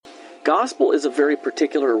gospel is a very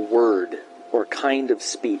particular word or kind of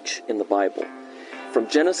speech in the Bible. From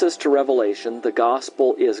Genesis to Revelation, the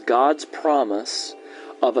gospel is God's promise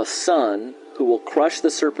of a son who will crush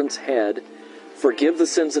the serpent's head, forgive the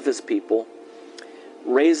sins of his people,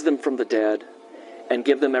 raise them from the dead, and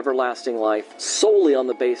give them everlasting life solely on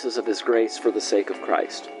the basis of his grace for the sake of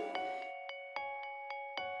Christ.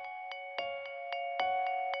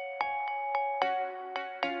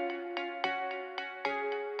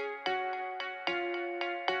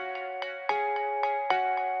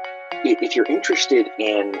 If you're interested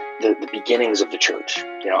in the beginnings of the church,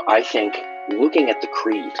 I think looking at the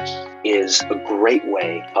creed is a great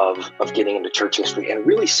way of getting into church history and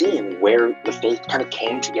really seeing where the faith kind of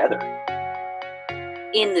came together.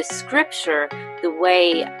 In the scripture, the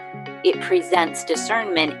way it presents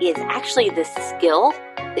discernment is actually the skill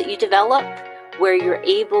that you develop where you're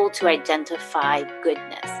able to identify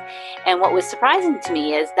goodness. And what was surprising to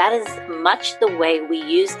me is that is much the way we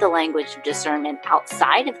use the language of discernment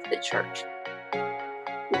outside of the church.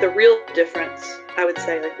 The real difference, I would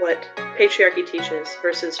say, like what patriarchy teaches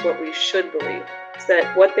versus what we should believe, is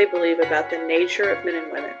that what they believe about the nature of men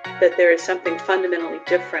and women, that there is something fundamentally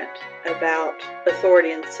different about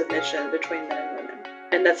authority and submission between men and women.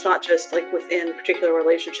 And that's not just like within particular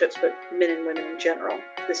relationships, but men and women in general.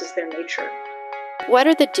 This is their nature. What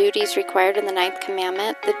are the duties required in the Ninth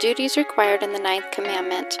Commandment? The duties required in the Ninth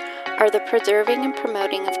Commandment are the preserving and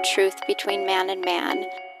promoting of truth between man and man.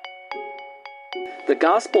 The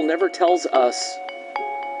gospel never tells us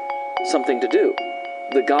something to do.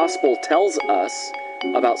 The gospel tells us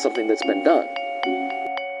about something that's been done.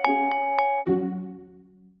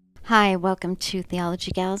 Hi, welcome to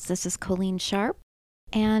Theology Gals. This is Colleen Sharp,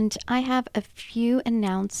 and I have a few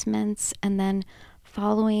announcements, and then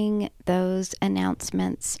following those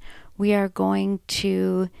announcements, we are going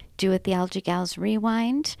to do a Theology Gals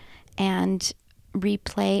Rewind and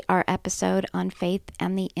replay our episode on faith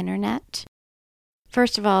and the internet.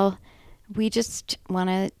 First of all, we just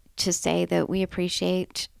wanted to say that we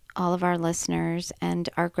appreciate all of our listeners and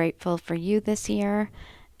are grateful for you this year,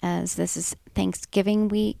 as this is Thanksgiving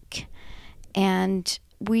week. And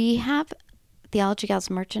we have Theology Gals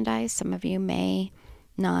merchandise. Some of you may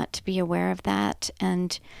not be aware of that.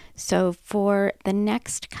 And so for the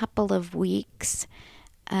next couple of weeks,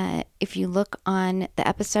 if you look on the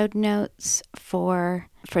episode notes for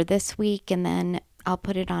this week, and then I'll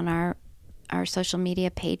put it on our social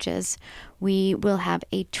media pages, we will have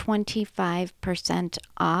a 25%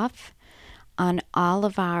 off on all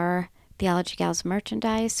of our Theology Gals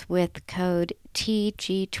merchandise with code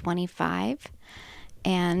TG25.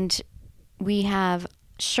 And we have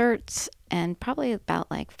shirts and probably about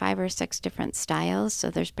like 5 or 6 different styles. So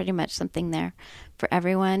there's pretty much something there for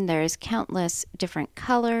everyone. There's countless different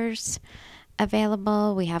colors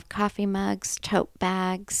available. We have coffee mugs, tote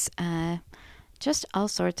bags, just all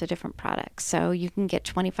sorts of different products. So you can get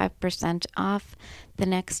 25% off the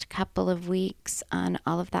next couple of weeks on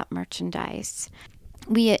all of that merchandise.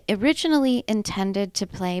 We originally intended to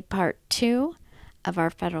play part 2 of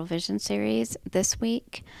our Federal Vision series this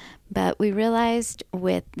week, but we realized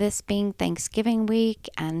with this being Thanksgiving week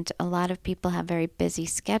and a lot of people have very busy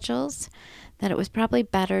schedules that it was probably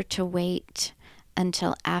better to wait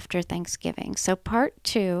until after Thanksgiving. So part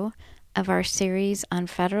 2 of our series on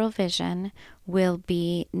Federal Vision will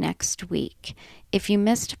be next week. If you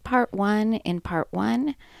missed part 1, in part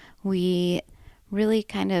 1, we really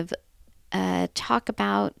kind of talk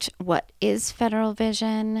about what is Federal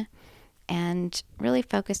Vision and really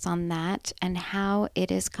focus on that and how it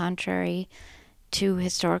is contrary to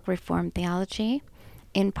historic Reform theology.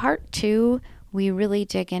 In part 2, we really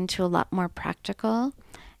dig into a lot more practical,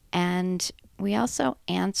 and we also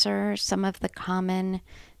answer some of the common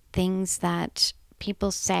things that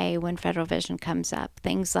people say when Federal Vision comes up.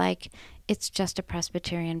 Things like, it's just a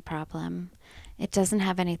Presbyterian problem. It doesn't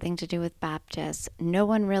have anything to do with Baptists. No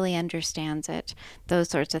one really understands it. Those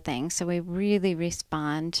sorts of things. So we really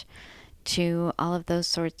respond to all of those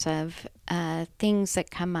sorts of things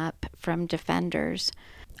that come up from defenders.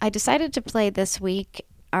 I decided to play this week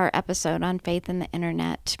our episode on faith and the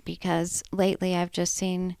internet because lately I've just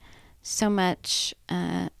seen so much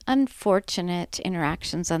unfortunate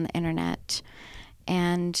interactions on the internet,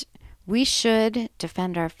 and we should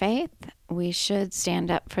defend our faith. We should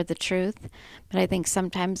stand up for the truth, but I think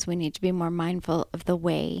sometimes we need to be more mindful of the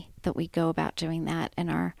way that we go about doing that in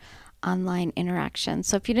our online interaction.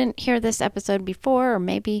 So if you didn't hear this episode before, or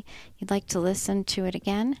maybe you'd like to listen to it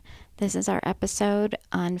again, this is our episode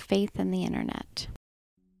on faith and the internet.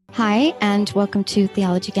 Hi, and welcome to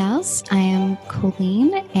Theology Gals. I am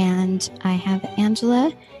Colleen, and I have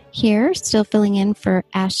Angela here, still filling in for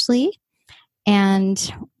Ashley. And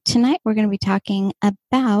tonight we're going to be talking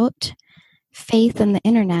about faith and the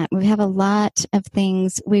internet. We have a lot of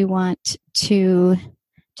things we want to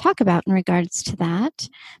talk about in regards to that.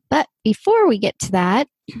 But before we get to that,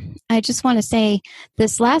 I just want to say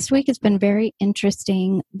this last week has been very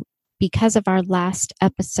interesting because of our last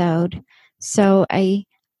episode. So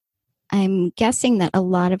I'm guessing that a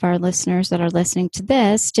lot of our listeners that are listening to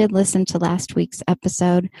this did listen to last week's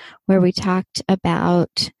episode where we talked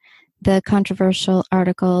about the controversial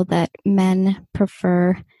article that men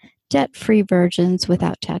prefer debt-free virgins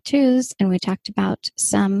without tattoos, and we talked about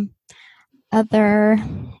some other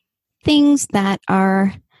things that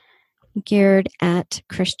are geared at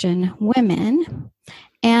Christian women.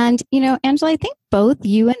 And, Angela, I think both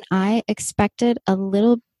you and I expected a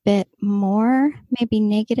little bit more, maybe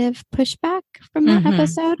negative pushback from that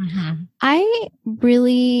episode. I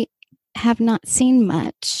really have not seen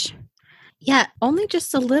much. Yeah, only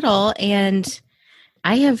just a little. And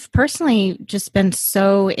I have personally just been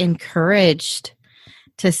so encouraged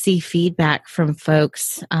to see feedback from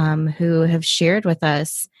folks who have shared with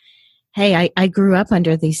us, hey, I grew up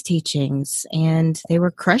under these teachings and they were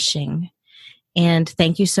crushing. And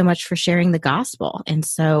thank you so much for sharing the gospel. And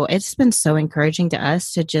so it's been so encouraging to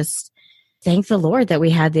us to just thank the Lord that we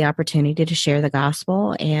had the opportunity to share the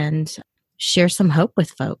gospel and share some hope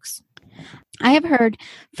with folks. I have heard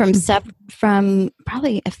from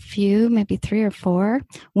probably a few, maybe 3 or 4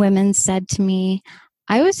 women said to me,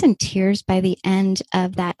 I was in tears by the end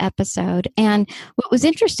of that episode. And what was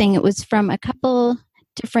interesting, it was from a couple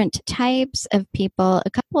different types of people.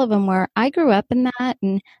 A couple of them were, I grew up in that,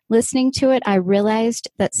 and listening to it, I realized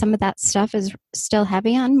that some of that stuff is still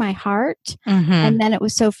heavy on my heart. And then it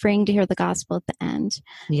was so freeing to hear the gospel at the end.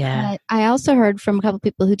 Yeah. But I also heard from a couple of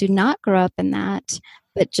people who do not grow up in that,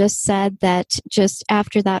 but just said that just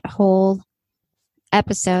after that whole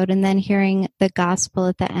episode and then hearing the gospel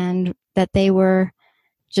at the end, that they were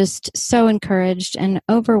just so encouraged and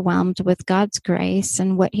overwhelmed with God's grace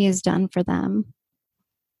and what He has done for them.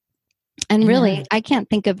 And really, I can't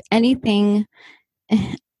think of any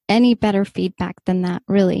better feedback than that,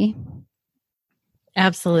 really.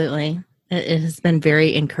 Absolutely. It has been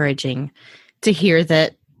very encouraging to hear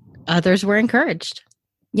that others were encouraged.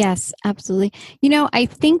 Yes, absolutely. I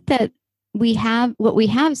think that what we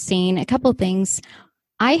have seen, a couple things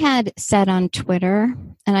I had said on Twitter,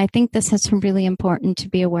 and I think this is really important to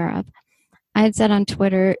be aware of. I had said on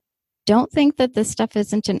Twitter, don't think that this stuff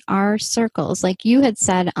isn't in our circles. Like you had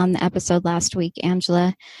said on the episode last week,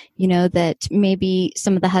 Angela, that maybe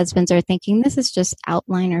some of the husbands are thinking this is just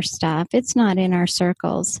outliner stuff. It's not in our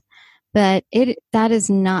circles. But that is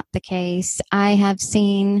not the case. I have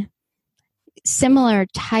seen similar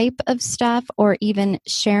type of stuff, or even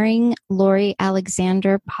sharing Lori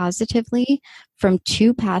Alexander positively from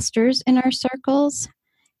 2 pastors in our circles.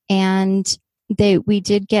 And we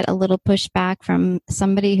did get a little pushback from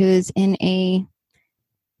somebody who's in a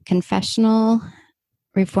confessional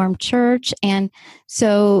Reformed church. And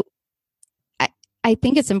so I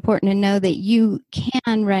think it's important to know that you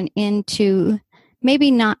can run into maybe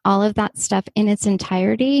not all of that stuff in its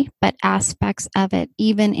entirety, but aspects of it,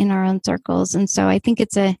 even in our own circles. And so I think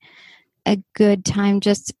it's a good time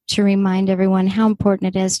just to remind everyone how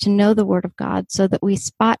important it is to know the Word of God so that we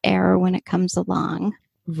spot error when it comes along.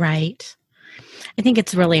 Right. I think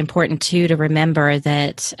it's really important, too, to remember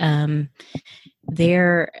that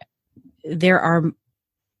there are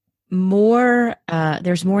more,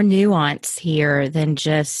 there's more nuance here than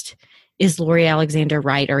just, is Lori Alexander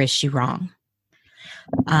right or is she wrong?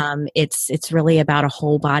 It's really about a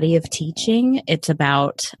whole body of teaching. It's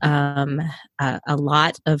about a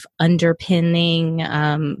lot of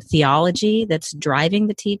underpinning theology that's driving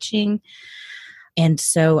the teaching. And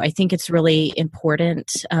so I think it's really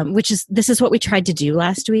important, this is what we tried to do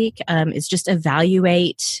last week, is just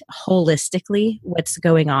evaluate holistically what's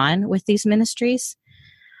going on with these ministries.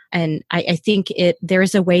 And I think there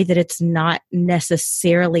is a way that it's not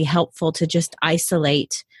necessarily helpful to just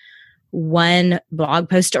isolate one blog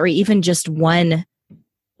post or even just one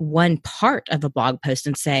part of a blog post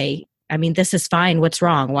and say, this is fine. What's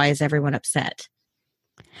wrong? Why is everyone upset?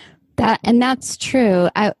 That's true.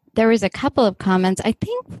 There was a couple of comments. I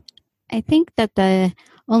think that the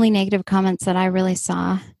only negative comments that I really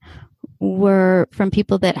saw were from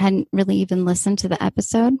people that hadn't really even listened to the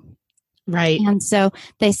episode. Right. And so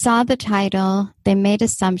they saw the title, they made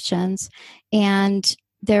assumptions, and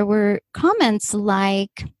there were comments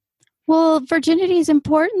like, well, virginity is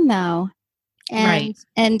important though.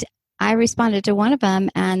 And I responded to one of them,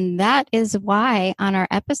 and that is why on our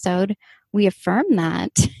episode we affirm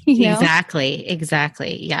that.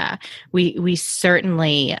 Exactly. Yeah. We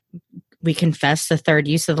certainly we confess the third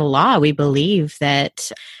use of the law. We believe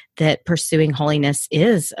that pursuing holiness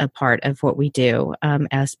is a part of what we do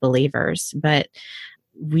as believers. But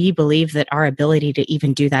we believe that our ability to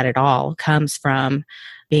even do that at all comes from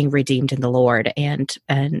being redeemed in the Lord and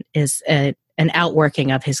is an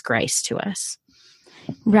outworking of His grace to us.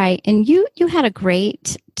 Right. And you had a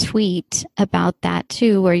great tweet about that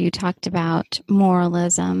too, where you talked about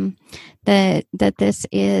moralism, that this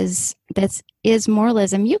is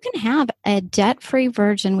moralism. You can have a debt-free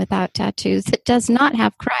virgin without tattoos that does not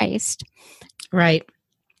have Christ. Right.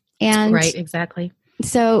 And right, exactly.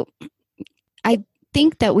 So I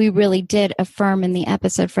think that we really did affirm in the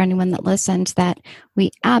episode, for anyone that listened, that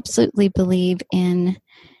we absolutely believe in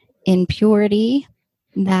purity,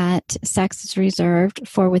 that sex is reserved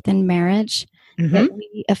for within marriage, that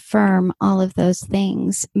we affirm all of those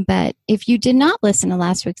things. But if you did not listen to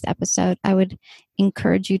last week's episode, I would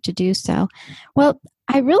encourage you to do so. Well,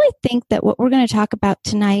 I really think that what we're going to talk about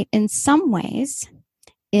tonight in some ways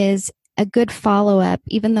is a good follow-up,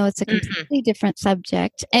 even though it's a completely different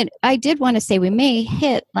subject. And I did want to say we may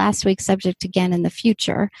hit last week's subject again in the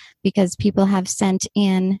future, because people have sent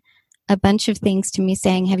in a bunch of things to me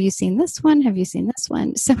saying, have you seen this one? Have you seen this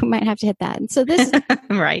one? So we might have to hit that. And so this is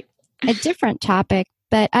right. a different topic,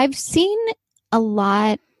 but I've seen a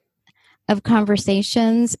lot of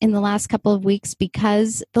conversations in the last couple of weeks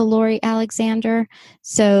because the Lori Alexander.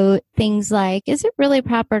 So things like, is it really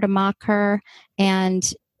proper to mock her? And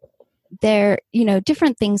there,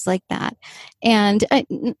 different things like that. And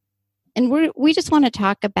we just want to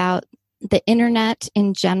talk about the internet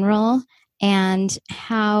in general and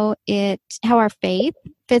how our faith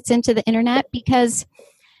fits into the internet, because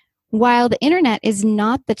while the internet is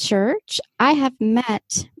not the church, I have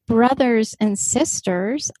met brothers and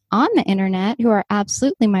sisters on the internet who are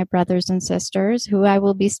absolutely my brothers and sisters, who I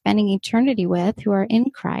will be spending eternity with, who are in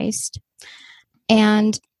Christ.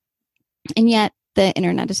 And yet the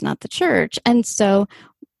internet is not the church. And so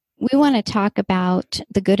we want to talk about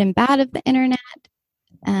the good and bad of the internet,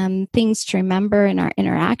 things to remember in our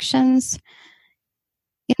interactions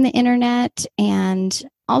in the internet, and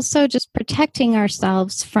also just protecting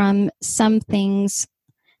ourselves from some things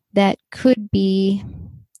that could be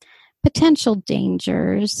potential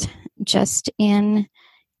dangers just in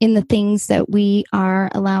the things that we are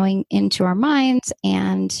allowing into our minds,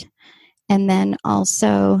 and then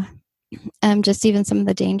also just even some of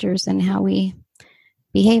the dangers in how we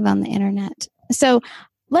behave on the internet. So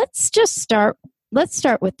let's start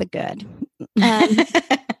with the good.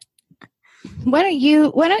 Why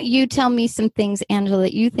don't you tell me some things, Angela,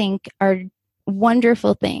 that you think are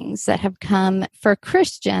wonderful things that have come for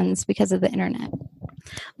Christians because of the internet?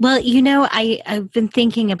 Well, I've been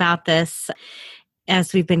thinking about this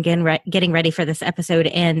as we've been getting ready for this episode,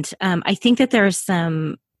 and I think that there are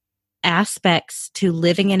some aspects to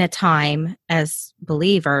living in a time as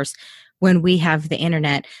believers when we have the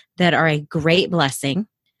internet that are a great blessing.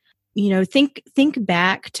 Think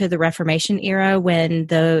back to the Reformation era when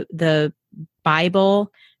the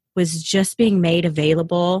Bible was just being made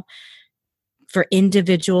available for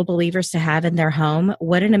individual believers to have in their home.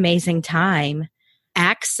 What an amazing time.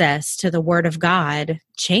 Access to the Word of God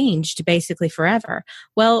changed basically forever.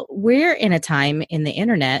 Well, we're in a time in the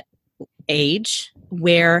internet age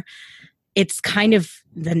where it's kind of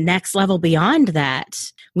the next level beyond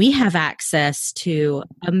that. We have access to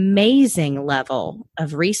amazing level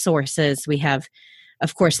of resources. We have,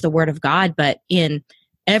 of course, the Word of God, but in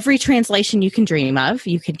every translation you can dream of,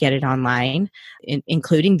 you could get it online,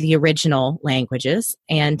 including the original languages.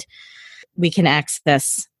 And we can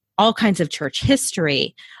access all kinds of church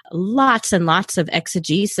history, lots and lots of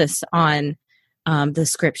exegesis on the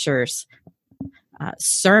scriptures,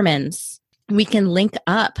 sermons. We can link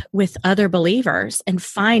up with other believers and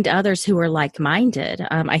find others who are like-minded.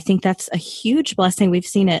 I think that's a huge blessing. We've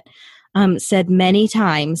seen it said many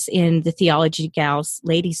times in the Theology Gals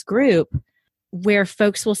ladies group, where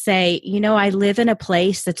folks will say, I live in a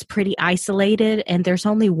place that's pretty isolated and there's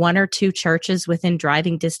only one or two churches within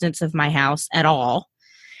driving distance of my house at all.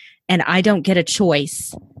 And I don't get a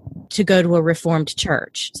choice to go to a Reformed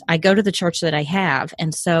church. I go to the church that I have.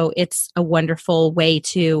 And so it's a wonderful way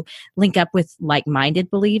to link up with like-minded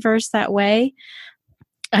believers that way.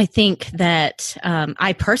 I think that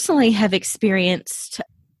I personally have experienced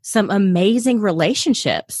some amazing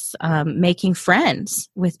relationships, making friends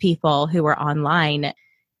with people who are online.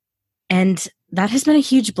 And that has been a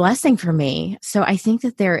huge blessing for me. So I think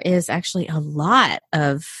that there is actually a lot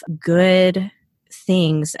of good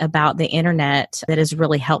things about the internet that is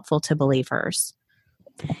really helpful to believers.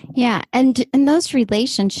 Yeah. And those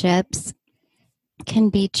relationships can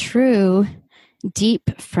be true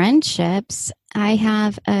deep friendships. I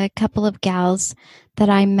have a couple of gals that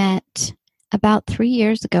I met about 3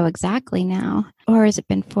 years ago exactly now. Or has it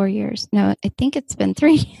been 4 years? No, I think it's been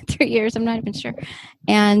 3 years. I'm not even sure.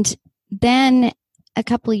 And then a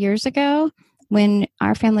couple of years ago, when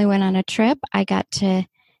our family went on a trip, I got to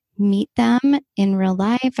meet them in real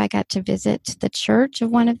life. I got to visit the church of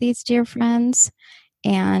one of these dear friends.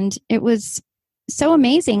 And it was so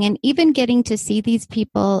amazing. And even getting to see these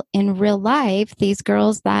people in real life, these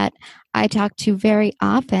girls that I talk to very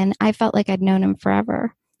often, I felt like I'd known them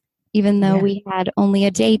forever, even though we had only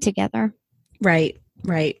a day together. Right.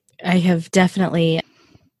 I have definitely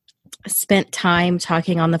spent time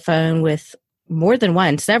talking on the phone with more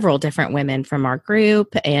than several different women from our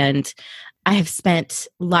group. And I have spent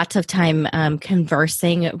lots of time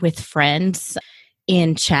conversing with friends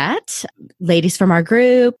in chat, ladies from our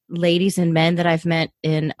group, ladies and men that I've met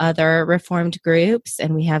in other Reformed groups.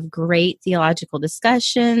 And we have great theological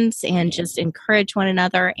discussions and just encourage one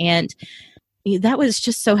another. And that was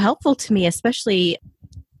just so helpful to me, especially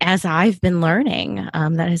as I've been learning.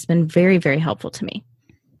 That has been very, very helpful to me.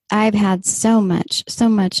 I've had so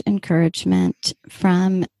much encouragement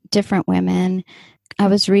from different women. I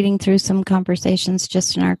was reading through some conversations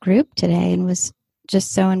just in our group today and was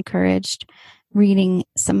just so encouraged reading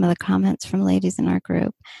some of the comments from ladies in our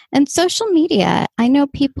group. And social media, I know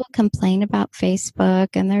people complain about Facebook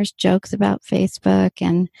and there's jokes about Facebook,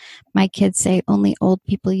 and my kids say only old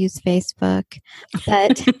people use Facebook.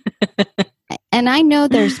 But and I know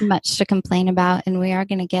there's much to complain about, and we are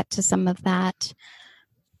going to get to some of that.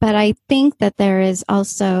 But I think that there is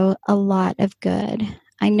also a lot of good.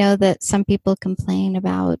 I know that some people complain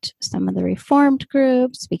about some of the Reformed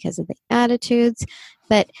groups because of the attitudes,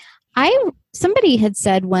 but somebody had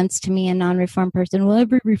said once to me, a non-Reformed person, well,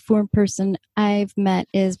 every Reformed person I've met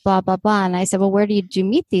is blah, blah, blah. And I said, well, where did you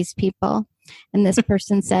meet these people? And this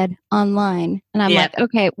person said, online. And I'm like,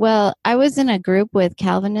 okay, well, I was in a group with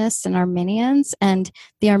Calvinists and Arminians, and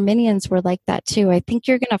the Arminians were like that too. I think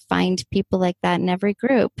you're going to find people like that in every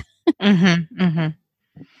group.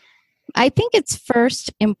 I think it's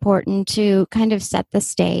first important to kind of set the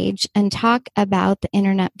stage and talk about the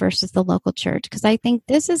internet versus the local church, because I think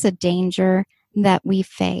this is a danger that we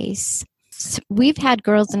face. So we've had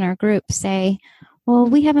girls in our group say, well,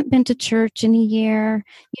 we haven't been to church in a year,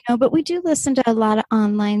 but we do listen to a lot of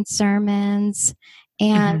online sermons.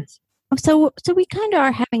 And so we kind of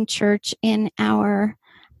are having church in our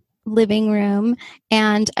living room.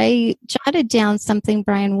 And I jotted down something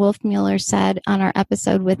Brian Wolfmueller said on our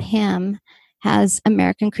episode with him, Has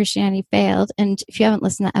American Christianity Failed? And if you haven't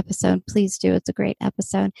listened to that episode, please do. It's a great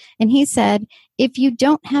episode. And he said, if you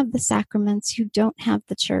don't have the sacraments, you don't have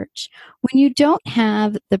the church. When you don't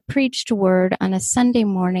have the preached word on a Sunday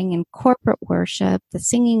morning in corporate worship, the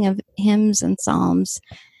singing of hymns and psalms,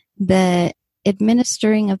 the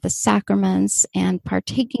administering of the sacraments and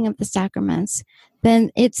partaking of the sacraments,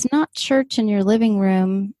 then it's not church in your living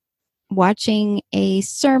room watching a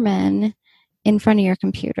sermon in front of your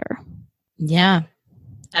computer. Yeah,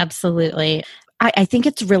 absolutely. I think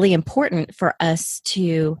it's really important for us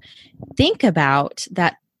to think about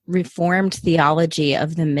that Reformed theology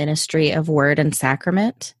of the ministry of word and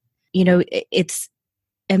sacrament. It's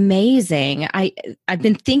amazing. I've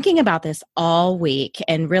been thinking about this all week,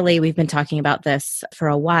 and really we've been talking about this for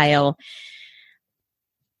a while.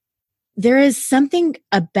 There is something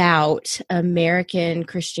about American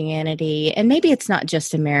Christianity, and maybe it's not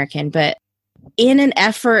just American, but in an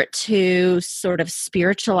effort to sort of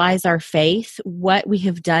spiritualize our faith, what we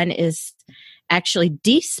have done is actually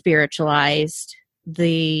de-spiritualized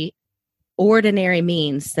the ordinary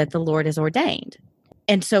means that the Lord has ordained.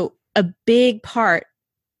 And so a big part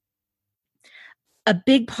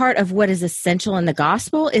of what is essential in the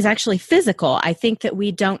gospel is actually physical. I think that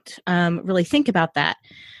we don't really think about that.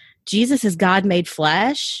 Jesus is God made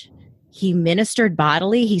flesh. He ministered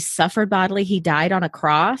bodily. He suffered bodily. He died on a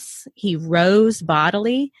cross. He rose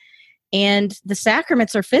bodily. And the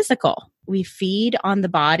sacraments are physical. We feed on the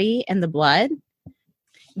body and the blood.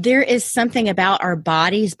 There is something about our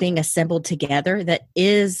bodies being assembled together that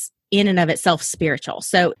is in and of itself spiritual.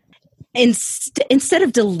 So instead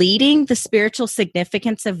of deleting the spiritual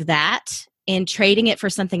significance of that and trading it for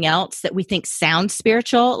something else that we think sounds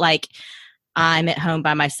spiritual, like I'm at home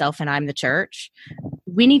by myself and I'm the church,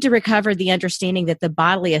 we need to recover the understanding that the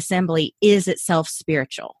bodily assembly is itself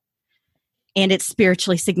spiritual and it's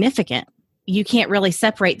spiritually significant. You can't really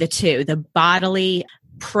separate the two, the bodily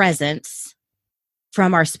presence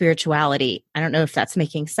from our spirituality. I don't know if that's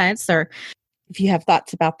making sense or if you have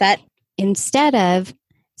thoughts about that. Instead of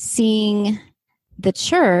seeing the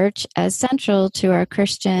church as central to our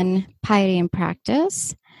Christian piety and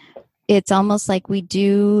practice. It's almost like we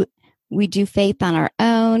do faith on our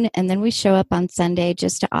own, and then we show up on Sunday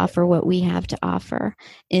just to offer what we have to offer.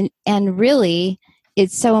 And really,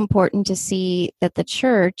 it's so important to see that the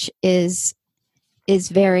church is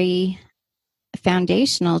very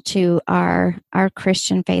foundational to our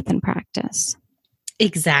Christian faith and practice.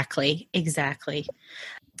 Exactly.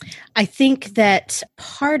 I think that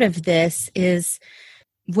part of this is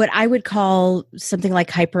what I would call something like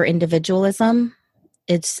hyper-individualism.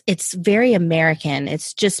 It's very American.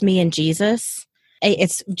 It's just me and Jesus.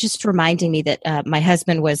 It's just reminding me that my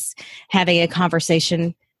husband was having a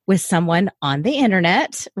conversation with someone on the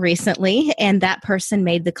internet recently, and that person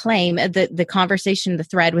made the claim that the conversation, the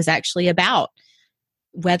thread was actually about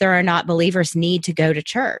whether or not believers need to go to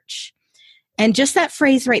church. And just that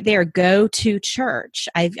phrase right there, go to church.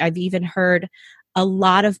 I've even heard a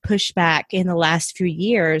lot of pushback in the last few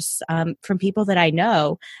years from people that I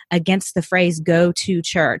know against the phrase go to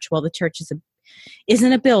church. Well, the church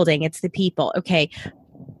isn't a building, it's the people. Okay.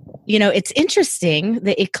 It's interesting,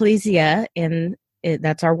 the ecclesia,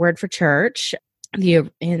 that's our word for church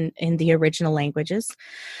in the original languages.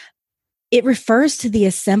 It refers to the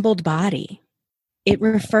assembled body. It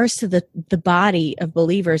refers to the body of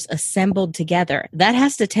believers assembled together. That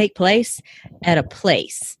has to take place at a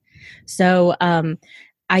place. So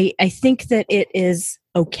I think that it is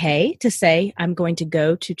okay to say I'm going to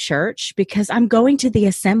go to church because I'm going to the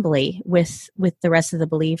assembly with the rest of the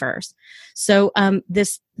believers. So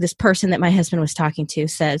this person that my husband was talking to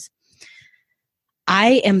says,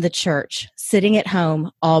 I am the church sitting at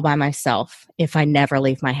home all by myself if I never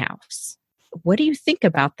leave my house. What do you think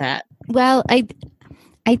about that? Well, I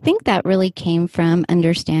think that really came from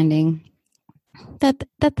understanding that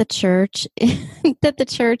the church that the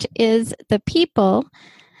church is the people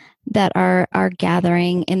that are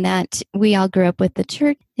gathering, and that we all grew up with the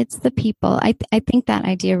church. It's the people. I think that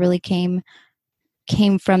idea really came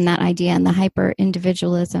from that idea and the hyper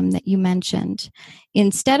individualism that you mentioned.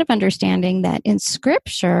 Instead of understanding that in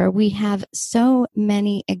Scripture we have so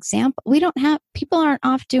many examples, people aren't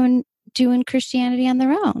off doing Christianity on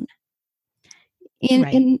their own.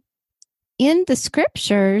 In the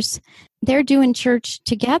Scriptures, they're doing church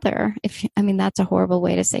together. That's a horrible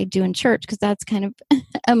way to say doing church, because that's kind of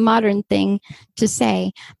a modern thing to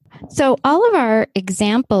say. So all of our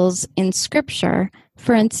examples in Scripture,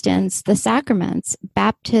 for instance, the sacraments,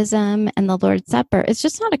 baptism and the Lord's Supper, it's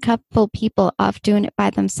just not a couple people off doing it by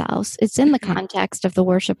themselves. It's in the context of the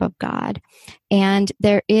worship of God. And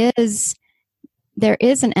there is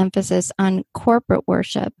an emphasis on corporate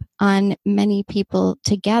worship, on many people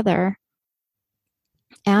together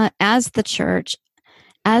as the church,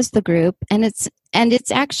 as the group. And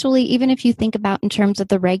it's actually, even if you think about in terms of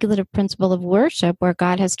the regulative principle of worship, where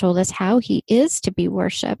God has told us how he is to be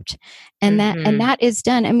worshiped, and that is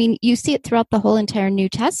done. You see it throughout the whole entire New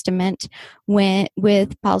Testament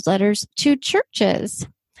with Paul's letters to churches,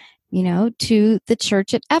 to the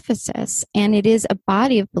church at Ephesus. And it is a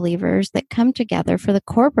body of believers that come together for the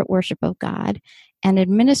corporate worship of God and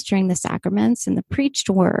administering the sacraments and the preached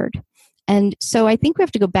word. And so I think we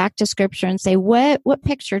have to go back to Scripture and say, what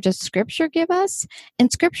picture does Scripture give us? And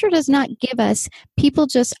Scripture does not give us people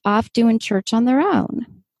just off doing church on their own.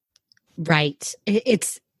 Right.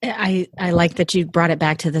 I like that you brought it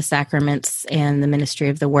back to the sacraments and the ministry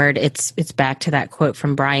of the word. It's back to that quote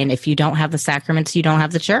from Brian: if you don't have the sacraments, you don't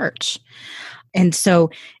have the church. And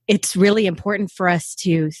so it's really important for us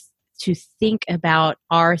to think about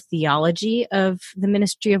our theology of the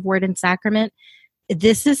ministry of word and sacrament.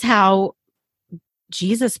 This is how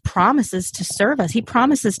Jesus promises to serve us. He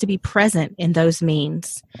promises to be present in those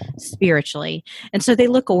means spiritually. And so they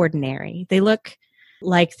look ordinary. They look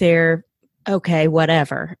like they're okay,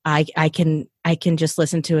 whatever. I can just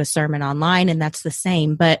listen to a sermon online and that's the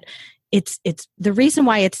same. But it's the reason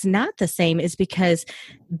why it's not the same is because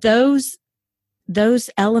those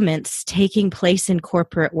elements taking place in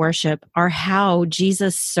corporate worship are how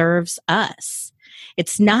Jesus serves us.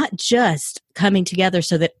 It's not just coming together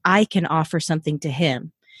so that I can offer something to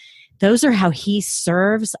him. Those are how he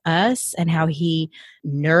serves us and how he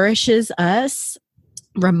nourishes us,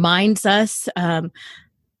 reminds us.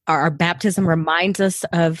 Our baptism reminds us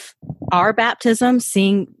of our baptism,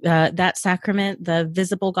 seeing that sacrament, the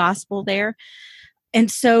visible gospel there. And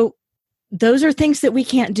so those are things that we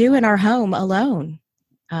can't do in our home alone,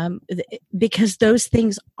 because those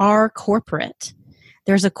things are corporate.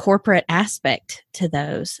 There's a corporate aspect to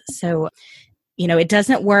those. So, it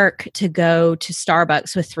doesn't work to go to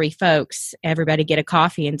Starbucks with three folks, everybody get a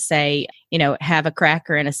coffee and say, have a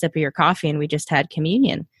cracker and a sip of your coffee and we just had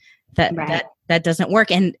communion. That doesn't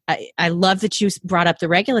work. And I love that you brought up the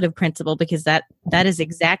regulative principle, because that is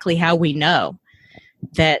exactly how we know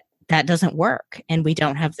that doesn't work and we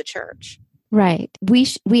don't have the church. Right.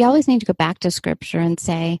 We always need to go back to Scripture and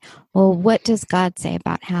say, well, what does God say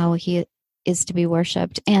about how he is to be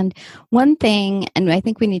worshipped? And one thing, and I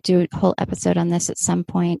think we need to do a whole episode on this at some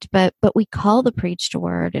point, but we call the preached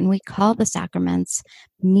word and we call the sacraments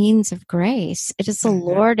means of grace. It is the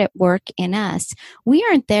Lord at work in us. We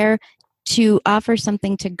aren't there to offer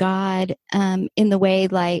something to God in the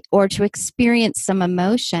way or to experience some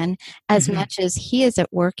emotion as much as he is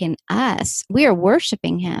at work in us. We are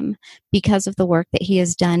worshiping him because of the work that he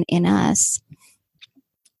has done in us.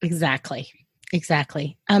 Exactly.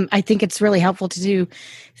 I think it's really helpful to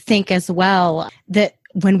think as well that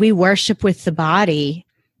when we worship with the body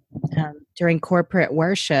during corporate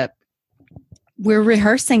worship, we're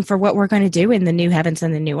rehearsing for what we're going to do in the new heavens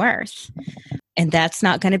and the new earth. And that's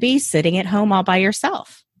not going to be sitting at home all by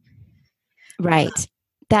yourself. Right.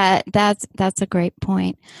 That's a great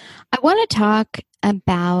point. I want to talk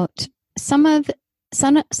about some of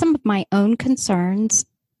my own concerns,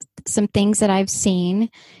 some things that I've seen.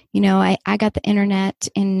 You know, I got the internet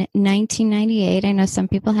in 1998. I know some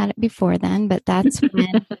people had it before then, but that's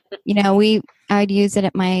when, I'd use it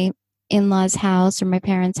at my in-laws' house or my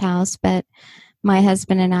parents' house. But my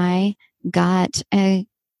husband and I got a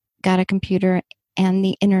computer and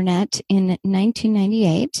the internet in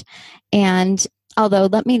 1998. And although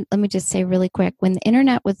let me just say really quick, when the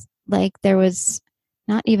internet was there was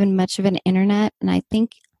not even much of an internet, and I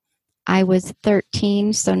think I was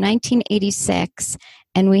 13, so 1986,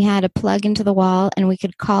 and we had a plug into the wall and we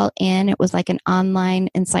could call in. It was like an online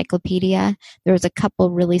encyclopedia. There was a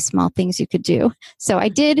couple really small things you could do. So I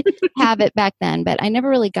did have it back then, but I never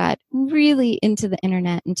really got really into the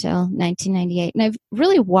internet until 1998. And I've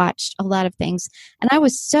really watched a lot of things, and I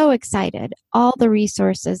was so excited, all the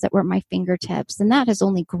resources that were at my fingertips, and that has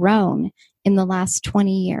only grown in the last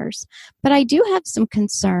 20 years. But I do have some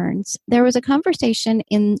concerns. There was a conversation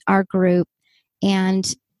in our group,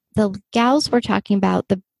 and the gals were talking about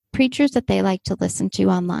the preachers that they like to listen to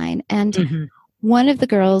online. And one of the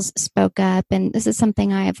girls spoke up, and this is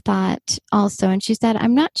something I have thought also, and she said,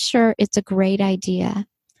 I'm not sure it's a great idea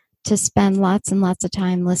to spend lots and lots of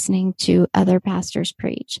time listening to other pastors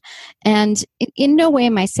preach. And in no way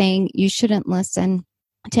am I saying you shouldn't listen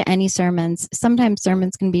to any sermons. Sometimes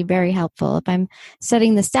sermons can be very helpful. If I'm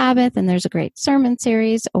studying the Sabbath and there's a great sermon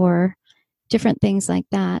series or different things like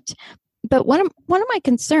that. But one of my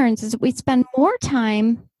concerns is that we spend more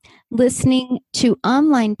time listening to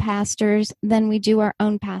online pastors than we do our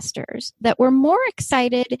own pastors, that we're more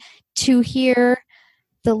excited to hear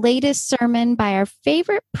the latest sermon by our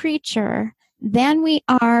favorite preacher than we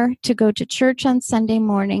are to go to church on Sunday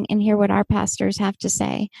morning and hear what our pastors have to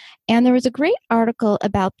say. And there was a great article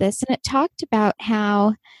about this, and it talked about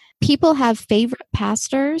how people have favorite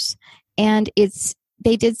pastors, and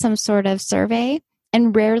they did some sort of survey,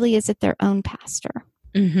 and rarely is it their own pastor.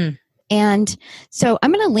 And so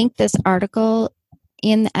I'm going to link this article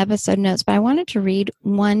in the episode notes, but I wanted to read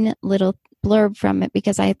one little blurb from it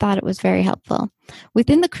because I thought it was very helpful.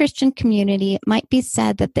 Within the Christian community, it might be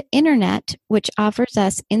said that the internet, which offers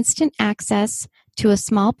us instant access to a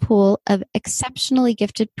small pool of exceptionally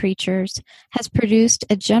gifted preachers, has produced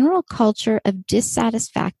a general culture of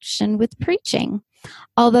dissatisfaction with preaching.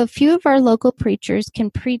 Although few of our local preachers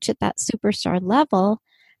can preach at that superstar level,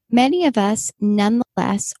 many of us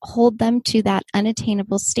nonetheless hold them to that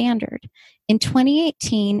unattainable standard. In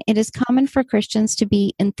 2018, it is common for Christians to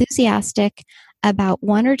be enthusiastic about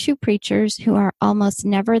one or two preachers who are almost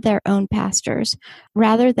never their own pastors,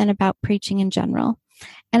 rather than about preaching in general.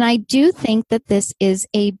 And I do think that this is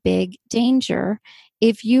a big danger.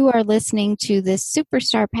 If you are listening to this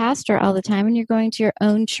superstar pastor all the time and you're going to your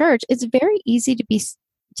own church, it's very easy to be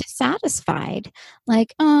dissatisfied.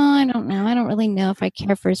 Like, oh, I don't know. I don't really know if I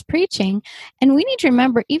care for his preaching. And we need to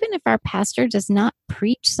remember, even if our pastor does not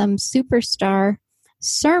preach some superstar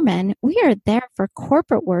sermon, we are there for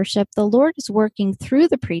corporate worship. The Lord is working through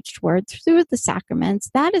the preached word, through the sacraments.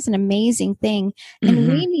 That is an amazing thing. And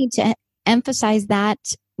we need to emphasize that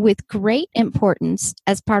with great importance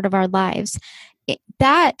as part of our lives.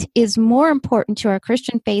 That is more important to our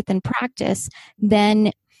Christian faith and practice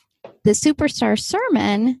than the superstar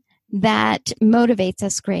sermon that motivates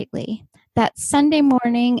us greatly. That Sunday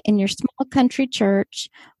morning in your small country church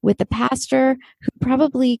with a pastor who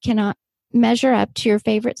probably cannot measure up to your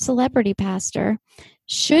favorite celebrity pastor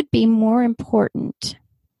should be more important.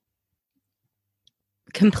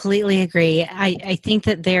 completely agree. I think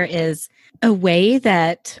that there is a way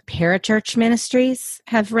that parachurch ministries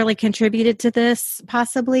have really contributed to this,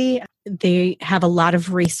 possibly. They have a lot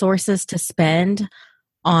of resources to spend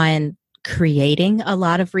on creating a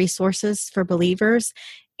lot of resources for believers.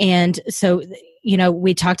 And so,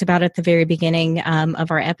 we talked about at the very beginning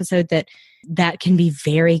of our episode that can be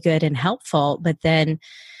very good and helpful, but then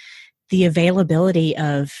the availability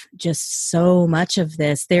of just so much of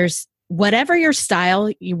this, there's whatever your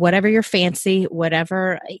style, whatever your fancy,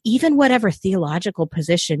 even whatever theological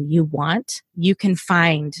position you want, you can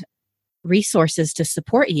find resources to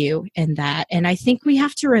support you in that. And I think we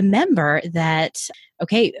have to remember that,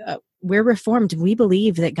 we're Reformed. We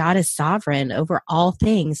believe that God is sovereign over all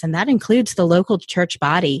things, and that includes the local church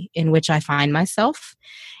body in which I find myself.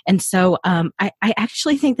 And so I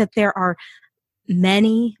actually think that there are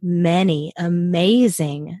many, many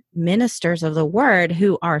amazing ministers of the word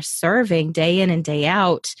who are serving day in and day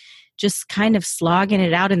out, just kind of slogging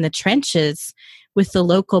it out in the trenches with the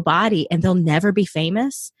local body, and they'll never be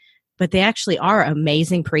famous, but they actually are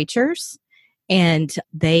amazing preachers, and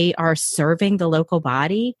they are serving the local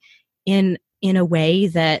body in a way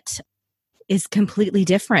that is completely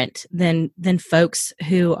different than folks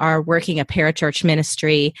who are working a parachurch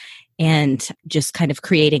ministry and just kind of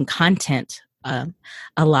creating content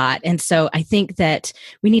a lot. And so I think that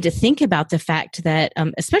we need to think about the fact that,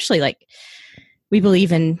 especially like we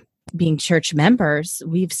believe in being church members,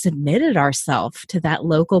 we've submitted ourselves to that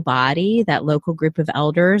local body, that local group of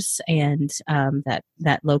elders, and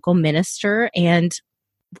that local minister. And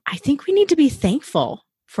I think we need to be thankful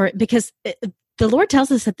for it, because the Lord tells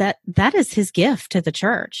us that is His gift to the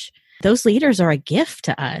church. Those leaders are a gift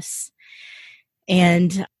to us.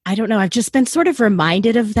 And I don't know, I've just been sort of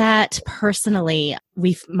reminded of that personally.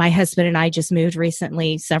 My husband and I just moved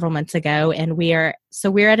recently, several months ago, and we're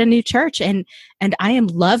at a new church, and I am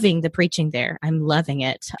loving the preaching there. I'm loving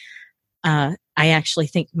it. I actually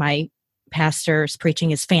think my pastor's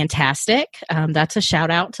preaching is fantastic. That's a shout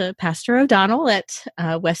out to Pastor O'Donnell at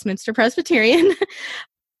Westminster Presbyterian.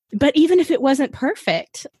 But even if it wasn't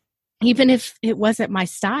perfect, even if it wasn't my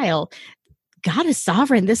style, God is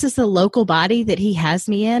sovereign. This is the local body that He has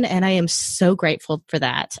me in, and I am so grateful for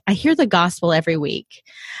that. I hear the gospel every week.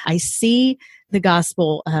 I see the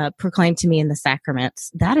gospel proclaimed to me in the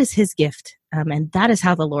sacraments. That is His gift, and that is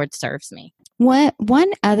how the Lord serves me.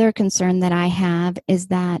 One other concern that I have is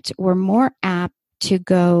that we're more apt to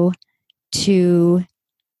go to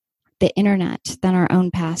the internet than our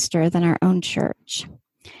own pastor, than our own church.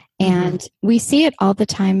 And we see it all the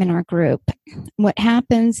time in our group. What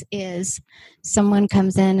happens is someone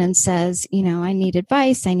comes in and says, I need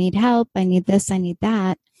advice, I need help, I need this, I need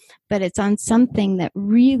that. But it's on something that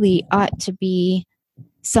really ought to be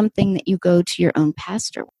something that you go to your own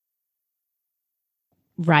pastor.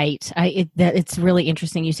 Right. It's really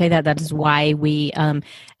interesting you say that. That is why we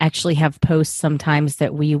actually have posts sometimes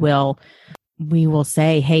that we will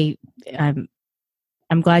say, hey,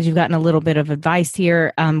 I'm glad you've gotten a little bit of advice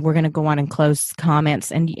here. We're going to go on and close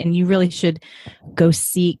comments, and you really should go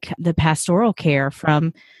seek the pastoral care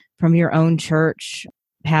from your own church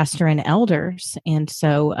pastor and elders. And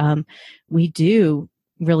so we do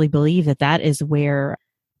really believe that is where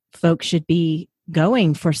folks should be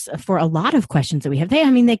going for a lot of questions that we have.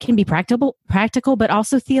 They can be practical, but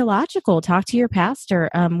also theological. Talk to your pastor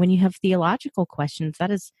when you have theological questions.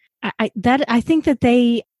 I think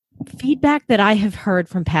that feedback that I have heard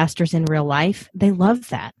from pastors in real life, they love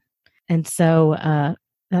that. And so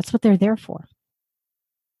that's what they're there for.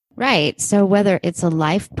 Right. So whether it's a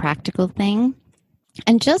life practical thing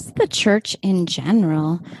and just the church in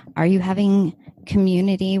general, are you having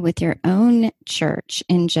community with your own church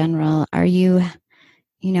in general? Are you,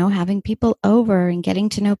 having people over and getting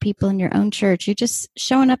to know people in your own church? You're just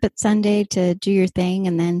showing up at Sunday to do your thing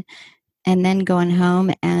and then going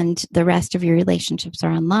home, and the rest of your relationships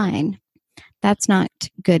are online. That's not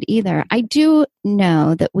good either. I do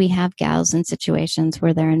know that we have gals in situations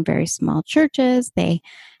where they're in very small churches. They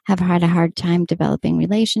have had a hard time developing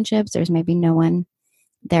relationships. There's maybe no one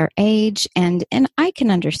their age, and I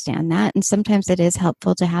can understand that. And sometimes it is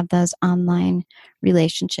helpful to have those online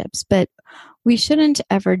relationships, but we shouldn't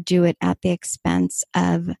ever do it at the expense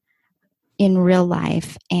of in real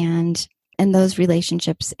life and those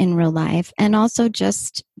relationships in real life. And also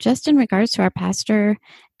just in regards to our pastor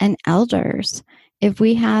and elders, if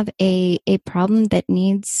we have a problem that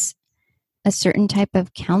needs a certain type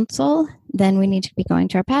of counsel, then we need to be going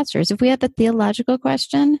to our pastors. If we have a theological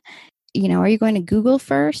question, are you going to Google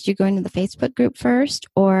first? You're going to the Facebook group first?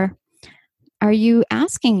 Or are you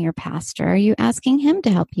asking your pastor? Are you asking him to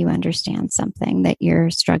help you understand something that you're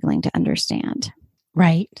struggling to understand?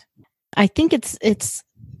 Right. I think it's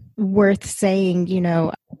worth saying,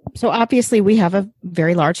 so obviously we have a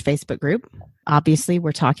very large Facebook group. Obviously,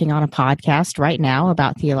 we're talking on a podcast right now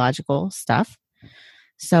about theological stuff.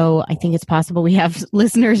 So I think it's possible we have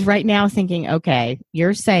listeners right now thinking, okay,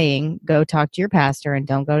 you're saying go talk to your pastor and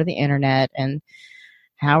don't go to the internet. And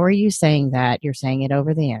how are you saying that? You're saying it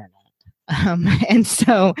over the internet. And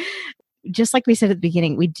so just like we said at the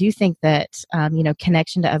beginning, we do think that,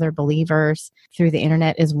 connection to other believers through the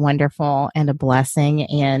internet is wonderful and a blessing.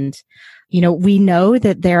 And, we know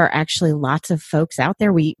that there are actually lots of folks out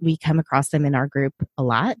there. We come across them in our group a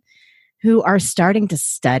lot who are starting to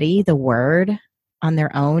study the word on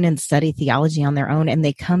their own and study theology on their own. And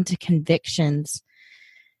they come to convictions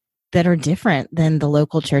that are different than the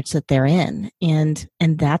local church that they're in. And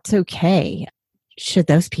that's okay. Should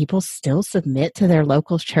those people still submit to their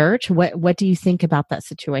local church? What do you think about that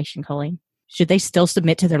situation, Colleen? Should they still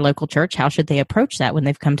submit to their local church? How should they approach that when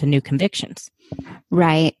they've come to new convictions?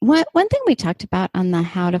 Right. One thing we talked about on the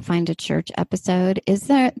How to Find a Church episode is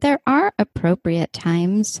that there are appropriate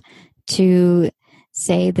times to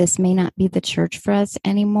say this may not be the church for us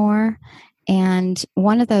anymore. And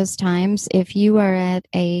one of those times, if you are at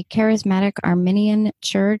a charismatic Arminian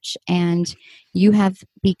church and you have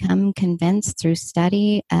become convinced through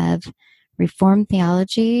study of Reformed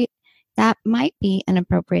theology, that might be an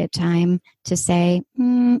appropriate time to say,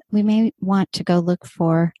 we may want to go look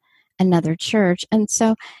for another church. And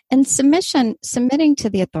so, submitting to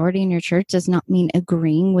the authority in your church does not mean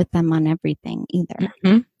agreeing with them on everything either.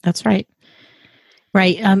 Mm-hmm. That's right.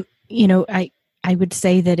 Right. I would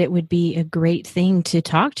say that it would be a great thing to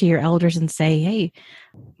talk to your elders and say, hey,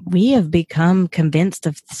 we have become convinced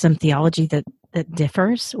of some theology that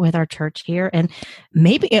differs with our church here. And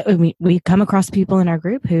maybe we come across people in our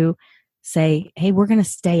group who say, hey, we're going to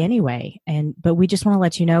stay anyway. But we just want to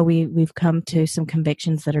let you know we've come to some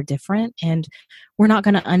convictions that are different and we're not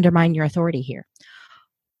going to undermine your authority here.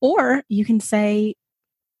 Or you can say,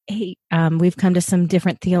 hey, we've come to some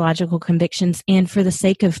different theological convictions, and for the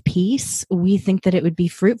sake of peace, we think that it would be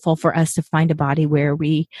fruitful for us to find a body where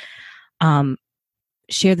we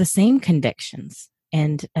share the same convictions.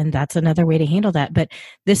 And that's another way to handle that. But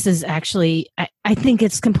this is actually, I think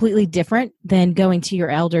it's completely different than going to your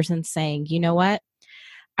elders and saying, you know what,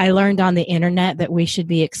 I learned on the internet that we should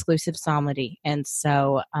be exclusive psalmody. And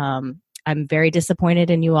so I'm very disappointed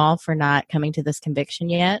in you all for not coming to this conviction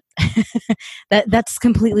yet. That's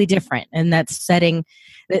completely different. And that's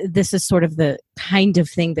this is sort of the kind of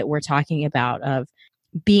thing that we're talking about, of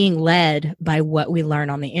being led by what we learn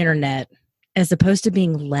on the internet, as opposed to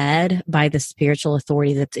being led by the spiritual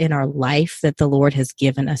authority that's in our life that the Lord has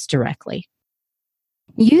given us directly.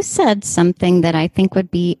 You said something that I think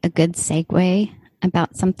would be a good segue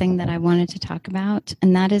about something that I wanted to talk about,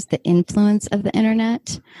 and that is the influence of the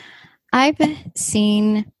internet. I've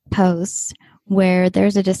seen posts where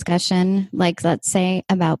there's a discussion, like let's say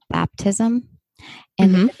about baptism.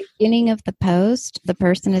 And at the beginning of the post, the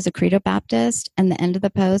person is a Credo Baptist. And the end of the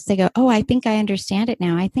post, they go, oh, I think I understand it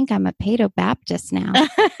now. I think I'm a Paedo Baptist now.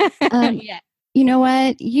 Yeah. You know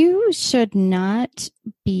what? You should not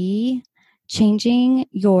be changing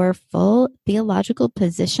your full theological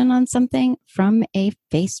position on something from a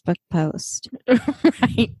Facebook post.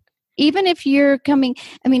 Right. Even if you're coming,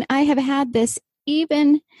 I have had this,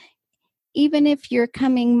 even if you're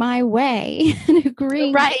coming my way and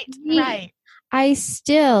agreeing. Right. with me, Right. I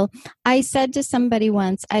said to somebody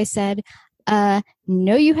once, I said,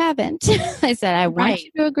 no, you haven't. I said, I want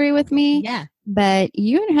you to agree with me. Yeah. But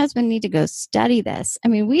you and your husband need to go study this.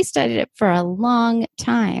 We studied it for a long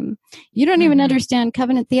time. You don't even understand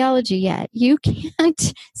covenant theology yet. You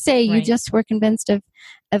can't say you just were convinced of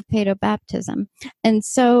Paedo baptism. And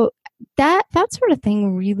so that sort of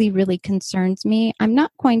thing really, really concerns me. I'm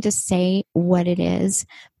not going to say what it is,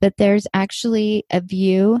 but there's actually a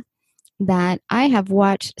view that I have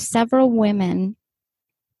watched several women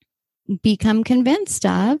become convinced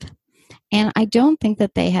of, and I don't think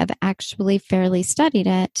that they have actually fairly studied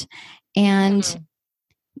it. And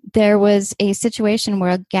there was a situation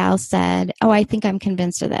where a gal said, oh, I think I'm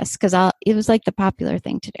convinced of this, because it was like the popular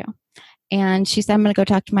thing to do. And she said, I'm going to go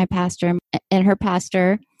talk to my pastor. And her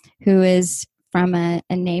pastor, who is from a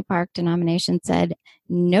NAPARC denomination, said,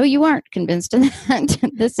 no, you aren't convinced of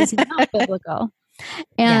that. This is not biblical.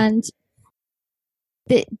 And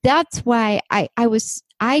that's why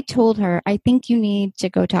I told her, I think you need to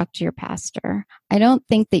go talk to your pastor. I don't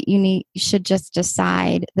think that you should just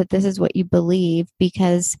decide that this is what you believe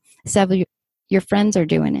because several your friends are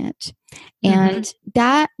doing it. And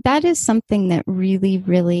that is something that really,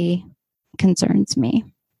 really concerns me.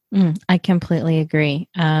 I completely agree.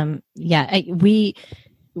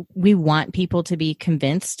 We want people to be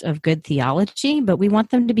convinced of good theology, but we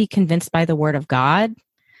want them to be convinced by the Word of God,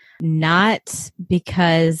 not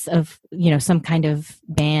because of, some kind of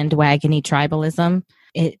bandwagony tribalism.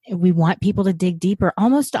 We want people to dig deeper.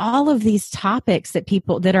 Almost all of these topics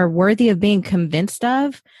that are worthy of being convinced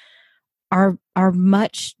of are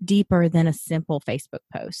much deeper than a simple Facebook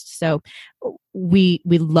post. So we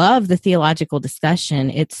love the theological discussion.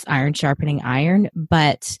 It's iron sharpening iron,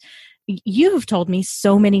 but you have told me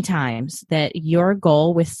so many times that your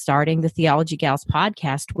goal with starting the Theology Gals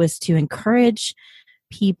podcast was to encourage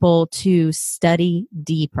people to study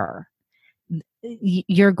deeper.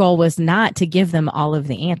 Your goal was not to give them all of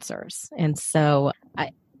the answers. And so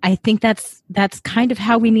I think that's kind of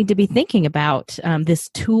how we need to be thinking about this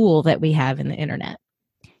tool that we have in the internet.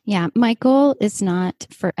 Yeah, my goal is not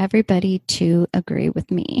for everybody to agree with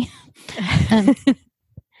me.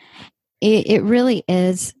 It really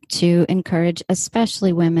is to encourage,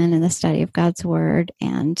 especially women, in the study of God's Word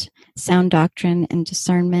and sound doctrine and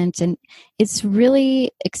discernment. And it's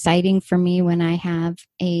really exciting for me when I have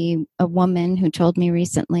a woman who told me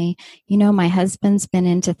recently, my husband's been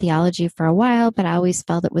into theology for a while, but I always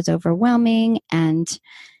felt it was overwhelming and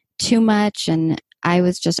too much. And I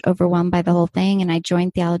was just overwhelmed by the whole thing. And I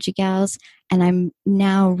joined Theology Gals, and I'm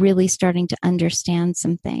now really starting to understand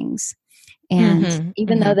some things. And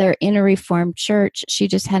even though they're in a Reformed church, she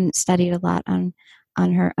just hadn't studied a lot on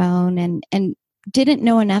her own and didn't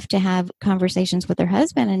know enough to have conversations with her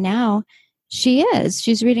husband. And now she is.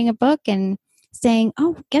 She's reading a book and saying,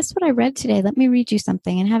 oh, guess what I read today? Let me read you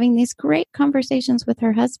something. And having these great conversations with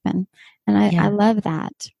her husband. And I love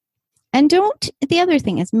that. And the other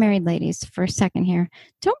thing is, married ladies, for a second here,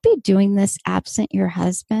 don't be doing this absent your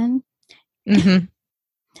husband. Mm-hmm.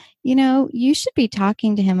 You should be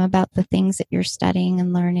talking to him about the things that you're studying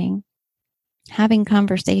and learning, having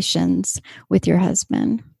conversations with your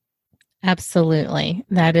husband. Absolutely.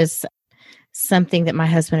 That is something that my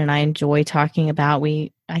husband and I enjoy talking about.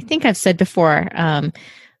 I think I've said before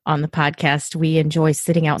on the podcast, we enjoy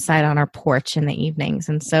sitting outside on our porch in the evenings.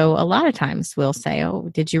 And so a lot of times we'll say, oh,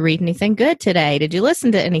 did you read anything good today? Did you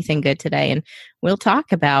listen to anything good today? And we'll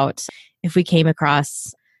talk about if we came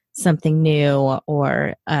across something new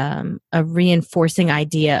or a reinforcing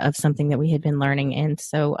idea of something that we had been learning. And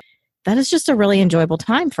so that is just a really enjoyable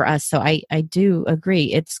time for us. So I do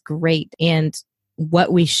agree. It's great. And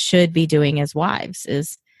what we should be doing as wives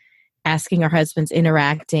is asking our husbands,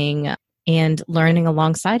 interacting and learning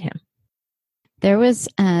alongside him. There was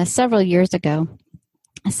several years ago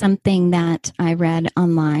something that I read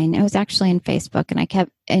online. It was actually in Facebook, and I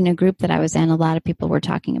kept in a group that I was in. A lot of people were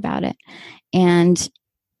talking about it. And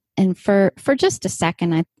for just a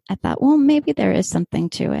second, I thought, well, maybe there is something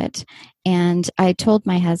to it. And I told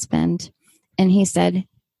my husband, and he said,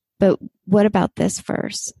 but what about this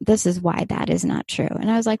verse? This is why that is not true.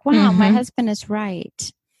 And I was like, wow, my husband is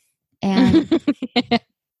right. And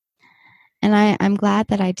and I'm glad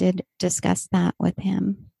that I did discuss that with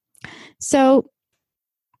him. So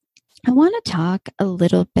I want to talk a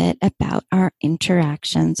little bit about our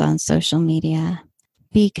interactions on social media,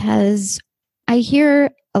 because I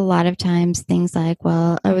hear a lot of times things like,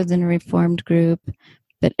 well, I was in a Reformed group,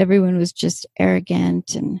 but everyone was just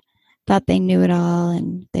arrogant and thought they knew it all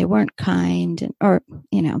and they weren't kind.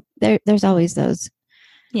 There's always those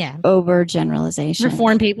overgeneralizations.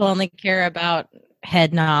 Reformed people only care about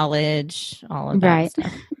head knowledge, all of that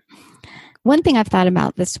stuff. One thing I've thought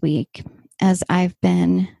about this week as I've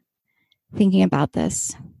been thinking about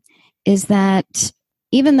this is that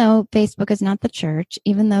even though Facebook is not the church,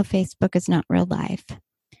 even though Facebook is not real life,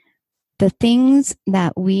 the things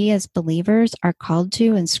that we as believers are called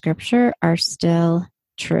to in Scripture are still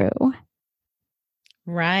true.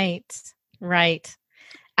 Right.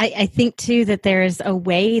 I think, too, that there's a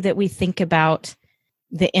way that we think about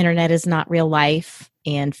the internet is not real life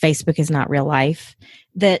and Facebook is not real life,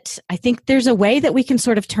 that I think there's a way that we can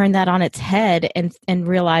sort of turn that on its head and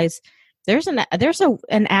realize there's an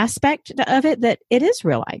aspect of it that it is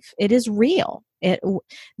real life. It is real.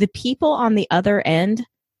 The people on the other end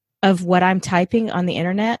of what I'm typing on the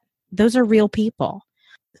internet, those are real people.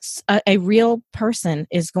 A real person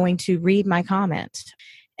is going to read my comment.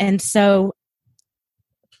 And so,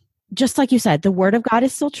 just like you said, the Word of God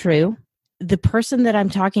is still true. The person that I'm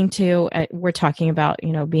talking to, we're talking about,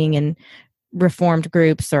 being in Reformed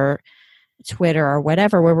groups or Twitter or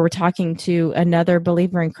whatever, where we're talking to another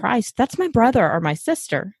believer in Christ, that's my brother or my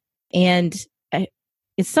sister. And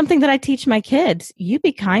it's something that I teach my kids. You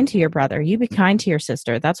be kind to your brother. You be kind to your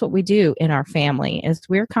sister. That's what we do in our family, is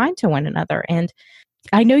we're kind to one another. And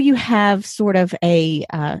I know you have sort of a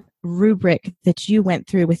rubric that you went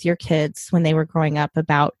through with your kids when they were growing up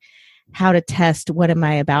about how to test what am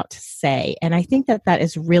I about to say. And I think that that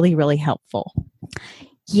is really, really helpful.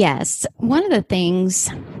 Yes. One of the things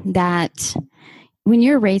that when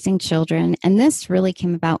you're raising children, and this really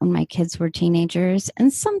came about when my kids were teenagers,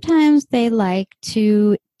 and sometimes they like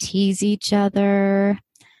to tease each other,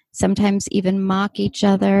 sometimes even mock each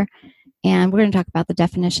other. And we're going to talk about the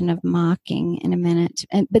definition of mocking in a minute.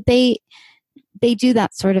 But they do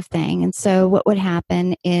that sort of thing. And so what would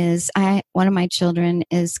happen is one of my children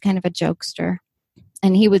is kind of a jokester,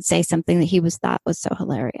 and he would say something that he thought was so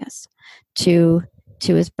hilarious to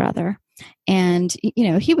his brother. And,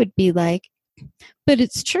 he would be like, but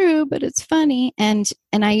it's true, but it's funny. And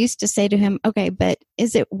I used to say to him, okay, but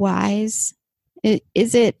is it wise?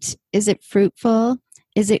 Is it fruitful?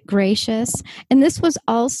 Is it gracious? And this was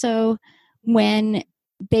also when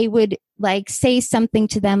they would like say something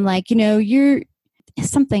to them like, you're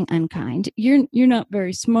something unkind. You're not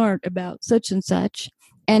very smart about such and such.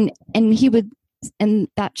 And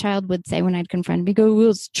that child would say when I'd confront him, he'd go, well,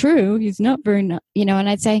 it's true. He's not very, and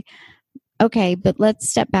I'd say, okay, but let's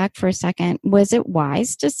step back for a second. Was it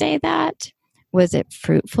wise to say that? Was it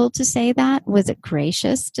fruitful to say that? Was it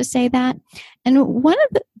gracious to say that? And one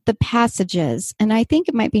of the passages, and I think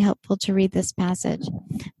it might be helpful to read this passage,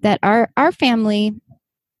 that our family,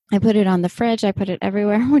 I put it on the fridge, I put it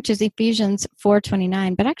everywhere, which is Ephesians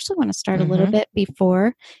 4:29. But I actually want to start a little bit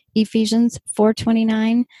before Ephesians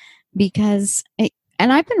 4:29, because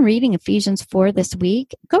and I've been reading Ephesians 4 this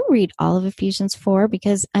week. Go read all of Ephesians 4,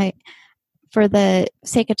 because for the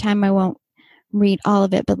sake of time, I won't read all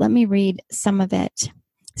of it, but let me read some of it,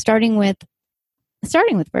 starting with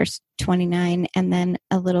verse 29 and then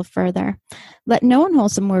a little further. Let no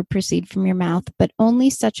unwholesome word proceed from your mouth, but only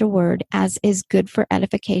such a word as is good for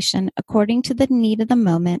edification, according to the need of the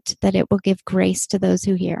moment, that it will give grace to those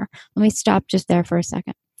who hear. Let me stop just there for a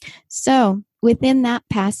second. So within that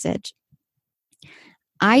passage,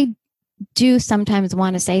 I do sometimes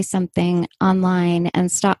want to say something online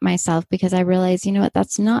and stop myself, because I realize,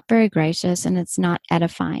 that's not very gracious and it's not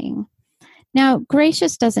edifying. Now,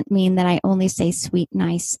 gracious doesn't mean that I only say sweet,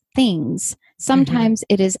 nice things. Sometimes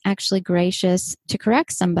it is actually gracious to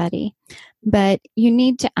correct somebody, but you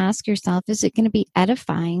need to ask yourself, is it going to be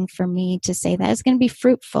edifying for me to say that? Is it going to be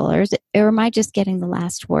fruitful, or am I just getting the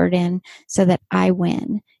last word in so that I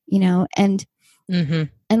win, and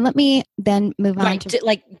And let me then move on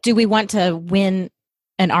to do we want to win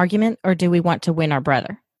an argument, or do we want to win our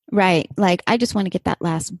brother? Right. Like, I just want to get that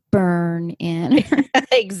last burn in.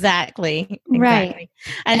 Exactly. Right.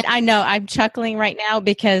 And I know I'm chuckling right now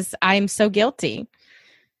because I'm so guilty.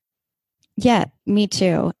 Yeah, me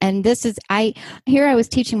too. And I was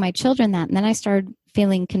teaching my children that, and then I started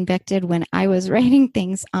feeling convicted when I was writing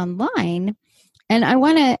things online. And I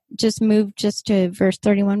want to just move to verse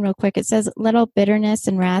 31 real quick. It says, let all bitterness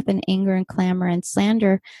and wrath and anger and clamor and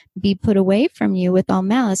slander be put away from you with all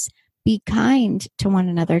malice. Be kind to one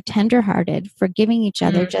another, tenderhearted, forgiving each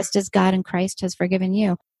other, just as God in Christ has forgiven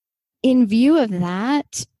you. In view of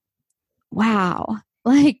that, wow,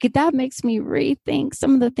 that makes me rethink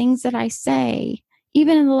some of the things that I say,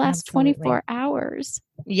 even in the last 24 hours.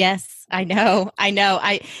 Yes, I know.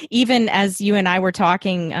 Even as you and I were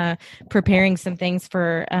talking, preparing some things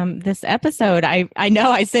for this episode, I know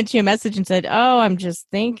I sent you a message and said, oh, I'm just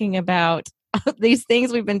thinking about these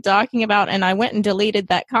things we've been talking about, and I went and deleted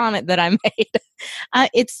that comment that I made.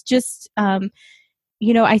 It's just,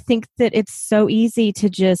 I think that it's so easy to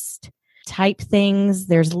just type things.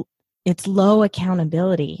 It's low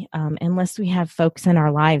accountability unless we have folks in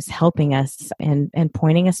our lives helping us and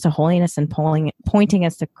pointing us to holiness and pointing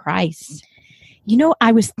us to Christ.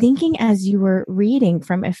 I was thinking as you were reading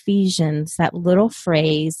from Ephesians, that little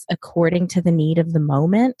phrase, according to the need of the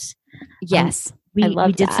moment. Yes. We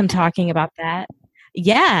did some talking about that.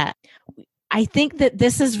 Yeah. I think that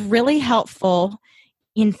this is really helpful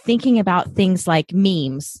in thinking about things like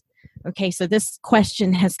memes. Okay, so this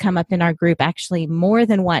question has come up in our group actually more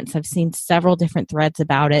than once. I've seen several different threads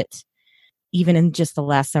about it, even in just the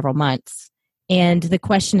last several months. And the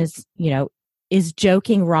question is, is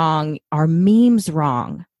joking wrong? Are memes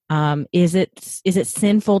wrong? Is it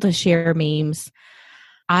sinful to share memes?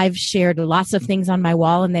 I've shared lots of things on my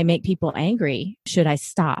wall and they make people angry. Should I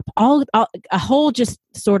stop? A whole just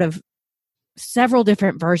sort of several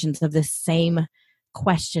different versions of this same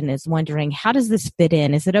question is wondering, how does this fit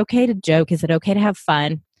in? Is it okay to joke? Is it okay to have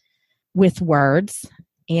fun with words?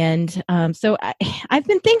 And so I've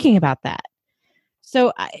been thinking about that.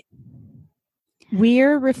 So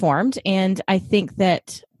we're Reformed, and I think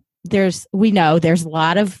that there's a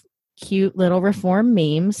lot of cute little reform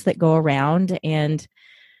memes that go around, and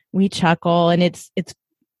we chuckle. And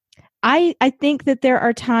I think that there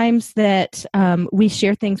are times that we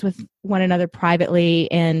share things with one another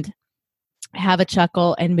privately and have a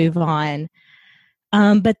chuckle and move on.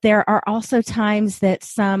 But there are also times that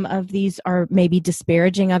some of these are maybe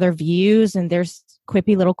disparaging other views, and there's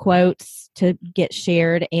quippy little quotes to get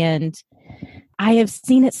shared. And I have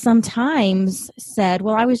seen it sometimes said,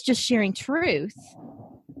 well, I was just sharing truth.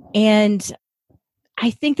 And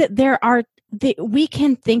I think that we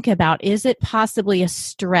can think about, is it possibly a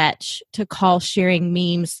stretch to call sharing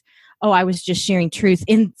memes, oh, I was just sharing truth,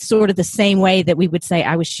 in sort of the same way that we would say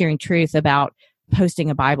I was sharing truth about posting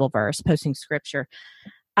a Bible verse, posting scripture.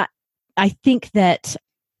 I think that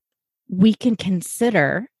we can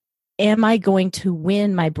consider, am I going to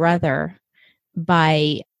win my brother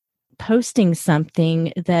by posting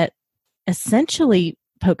something that essentially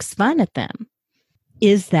pokes fun at them?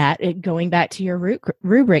 Is that, going back to your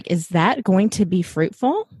rubric, is that going to be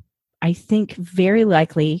fruitful? I think very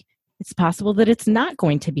likely it's possible that it's not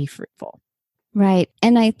going to be fruitful. Right.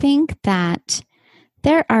 And I think that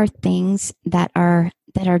there are things that are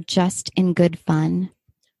just in good fun.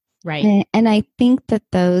 Right. And I think that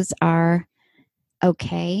those are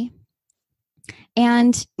okay.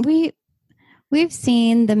 And we've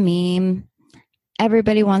seen the meme,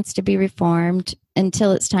 everybody wants to be reformed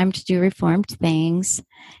until it's time to do reformed things.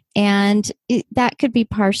 And that could be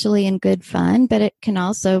partially in good fun, but it can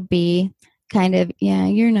also be kind of, yeah,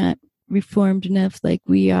 you're not reformed enough like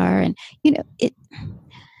we are. And,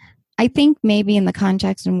 I think maybe in the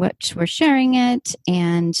context in which we're sharing it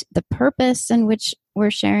and the purpose in which we're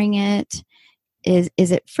sharing it, is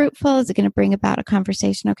it fruitful? Is it going to bring about a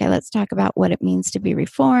conversation? Okay, let's talk about what it means to be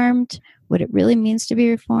reformed, what it really means to be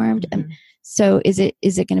reformed. Mm-hmm. And so is it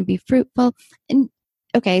going to be fruitful? And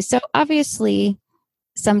okay, so obviously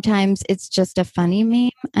sometimes it's just a funny meme,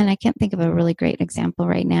 and I can't think of a really great example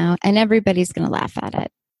right now, and everybody's going to laugh at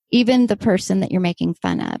it. Even the person that you're making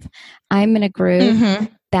fun of. I'm in a group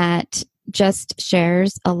that just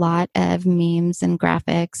shares a lot of memes and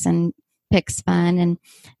graphics and picks fun, and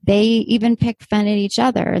they even pick fun at each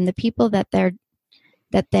other, and the people that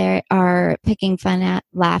they are picking fun at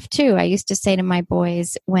laugh too. I used to say to my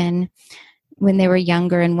boys when they were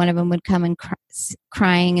younger, and one of them would come and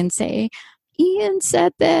crying and say, Ian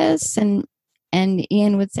said this, and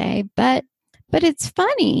Ian would say, but it's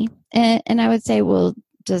funny, and I would say, well,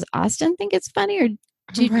 does Austin think it's funny, or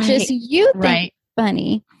do just you think it's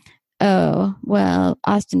funny? Oh, well,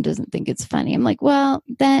 Austin doesn't think it's funny. I'm like, well,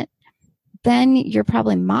 then you're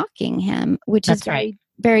probably mocking him, which is very,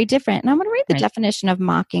 very different. And I'm going to read the definition of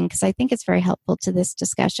mocking because I think it's very helpful to this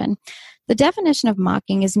discussion. The definition of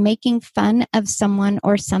mocking is making fun of someone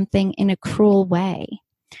or something in a cruel way.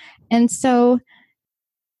 And so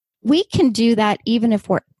we can do that even if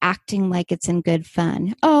we're acting like it's in good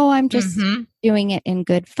fun. Oh, I'm just doing it in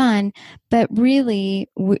good fun. But really,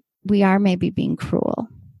 we are maybe being cruel.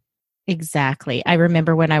 Exactly. I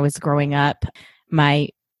remember when I was growing up, my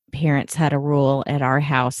parents had a rule at our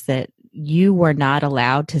house that you were not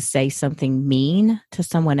allowed to say something mean to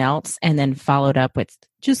someone else and then followed up with,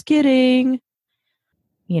 just kidding.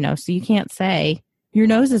 So you can't say, your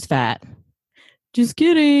nose is fat. Just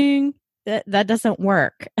kidding. That doesn't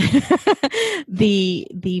work.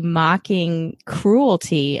 The mocking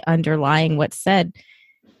cruelty underlying what's said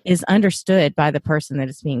is understood by the person that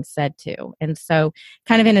it's being said to. And so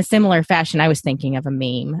kind of in a similar fashion, I was thinking of a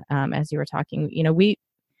meme as you were talking.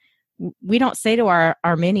 We don't say to our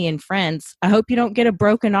Arminian friends, I hope you don't get a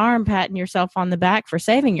broken arm patting yourself on the back for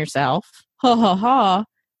saving yourself. Ha ha ha.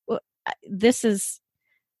 Well,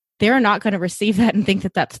 they're not going to receive that and think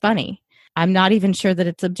that that's funny. I'm not even sure that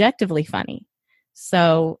it's objectively funny.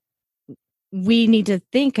 So we need to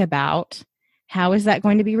think about, how is that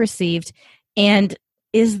going to be received? And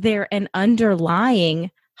is there an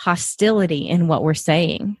underlying hostility in what we're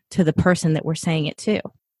saying to the person that we're saying it to?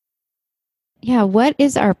 Yeah, what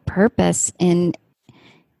is our purpose in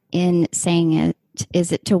saying it?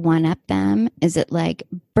 Is it to one-up them? Is it like,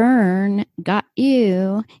 burn, got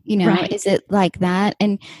you? Is it like that?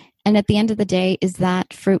 And at the end of the day, is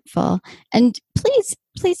that fruitful? And please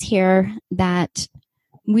hear that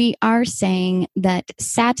we are saying that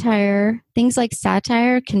things like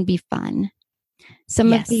satire can be fun.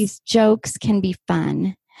 Some of these jokes can be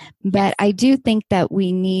fun, but I do think that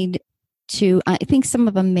we need to, I think some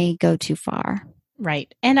of them may go too far.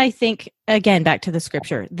 Right. And I think, again, back to the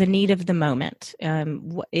scripture, the need of the moment.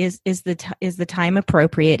 Is the time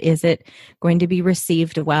appropriate? Is it going to be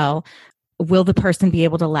received well? Will the person be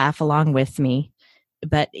able to laugh along with me?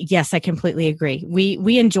 But yes, I completely agree.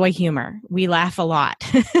 We enjoy humor. We laugh a lot.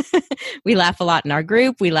 We laugh a lot in our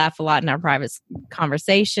group. We laugh a lot in our private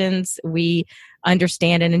conversations. We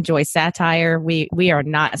understand and enjoy satire. We are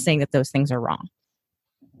not saying that those things are wrong.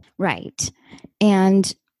 Right.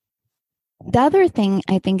 And the other thing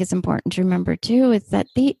I think is important to remember too is that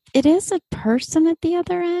it is a person at the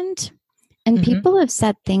other end. And Mm-hmm. people have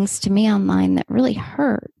said things to me online that really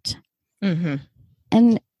hurt. Mm-hmm.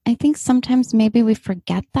 And I think sometimes maybe we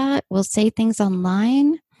forget that. We'll say things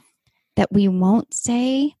online that we won't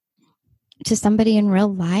say to somebody in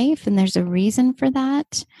real life. And there's a reason for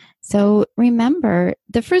that. So remember,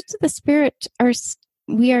 the fruits of the Spirit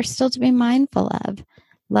we are still to be mindful of.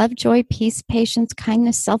 Love, joy, peace, patience,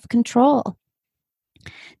 kindness, self-control.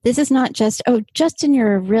 This is not just in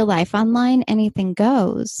your real life. Online, anything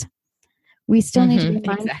goes. We still need to be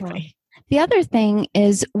mindful. Exactly. The other thing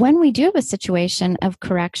is when we do have a situation of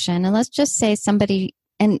correction, and let's just say somebody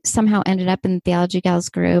somehow ended up in the Theology Gals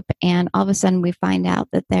group, and all of a sudden we find out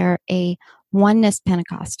that they're a oneness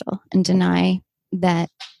Pentecostal and deny that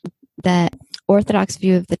the Orthodox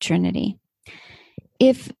view of the Trinity.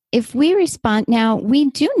 If we respond, now we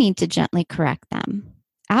do need to gently correct them.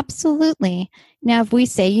 Absolutely. Now, if we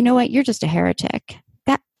say, you know what, you're just a heretic,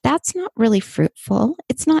 that's not really fruitful.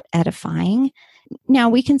 It's not edifying. Now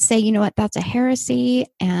we can say, you know what, that's a heresy,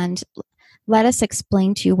 and let us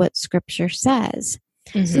explain to you what Scripture says.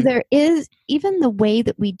 Mm-hmm. So there is even the way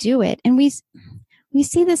that we do it, and we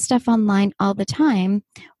see this stuff online all the time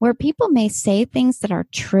where people may say things that are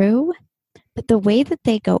true, but the way that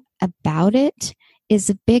they go about it is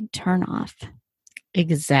a big turnoff.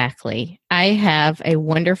 Exactly. I have a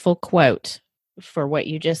wonderful quote for what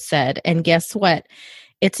you just said, and guess what?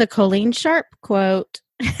 It's a Colleen Sharp quote.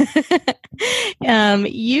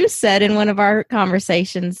 You said in one of our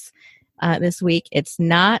conversations this week, it's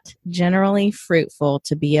not generally fruitful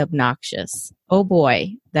to be obnoxious. Oh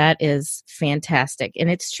boy, that is fantastic.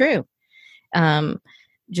 And it's true.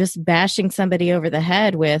 Just bashing somebody over the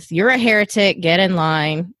head with, you're a heretic, get in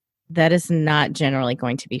line, that is not generally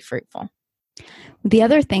going to be fruitful. The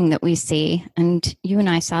other thing that we see, and you and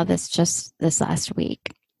I saw this just this last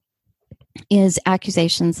week, is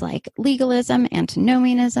accusations like legalism,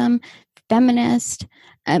 antinomianism, feminist.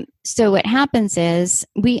 So what happens is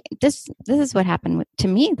this is what happened to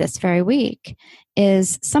me this very week,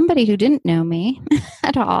 is somebody who didn't know me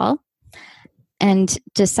at all and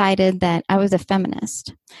decided that I was a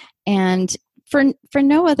feminist. And for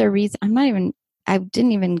no other reason, I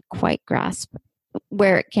didn't even quite grasp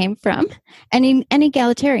where it came from, and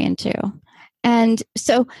egalitarian too. And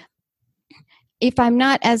so if I'm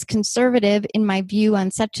not as conservative in my view on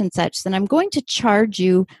such and such, then I'm going to charge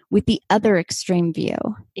you with the other extreme view.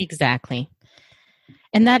 Exactly.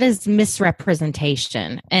 And that is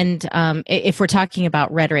misrepresentation. And if we're talking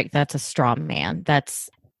about rhetoric, that's a straw man. That's,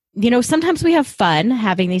 sometimes we have fun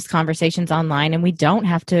having these conversations online, and we don't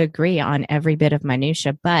have to agree on every bit of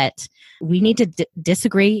minutia, but we need to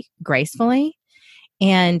disagree gracefully.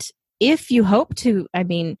 And if you hope to,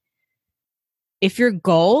 if your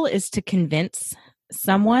goal is to convince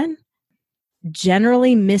someone,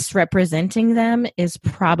 generally misrepresenting them is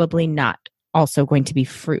probably not also going to be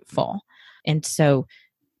fruitful. And so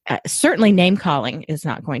certainly name calling is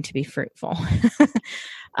not going to be fruitful.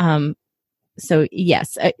 So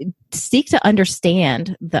yes, seek to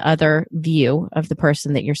understand the other view of the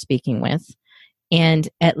person that you're speaking with, and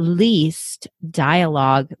at least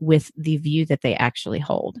dialogue with the view that they actually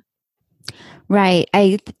hold. Right.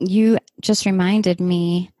 You just reminded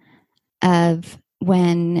me of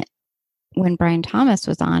when Brian Thomas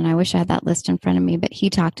was on. I wish I had that list in front of me, but he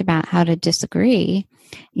talked about how to disagree,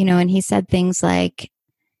 and he said things like,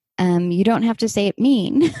 you don't have to say it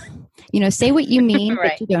mean, say what you mean,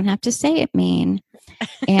 right, but you don't have to say it mean.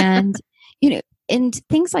 And, and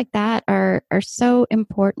things like that are so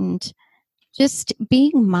important. Just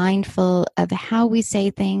being mindful of how we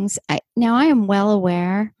say things. I am well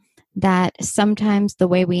aware that sometimes the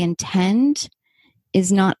way we intend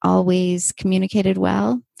is not always communicated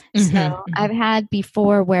well. Mm-hmm. So I've had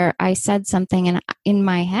before where I said something and in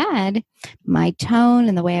my head, my tone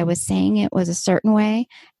and the way I was saying it was a certain way,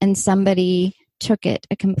 and somebody took it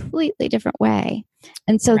a completely different way.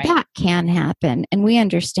 And so that can happen. And we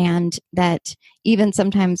understand that even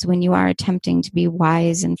sometimes when you are attempting to be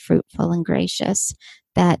wise and fruitful and gracious,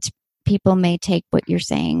 that people may take what you're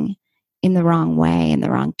saying in the wrong way, in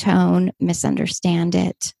the wrong tone, misunderstand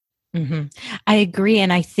it. Mm-hmm. I agree.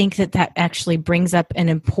 And I think that actually brings up an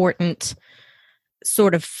important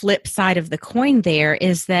sort of flip side of the coin there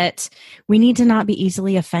is that we need to not be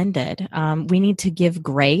easily offended. We need to give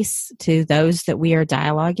grace to those that we are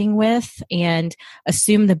dialoguing with and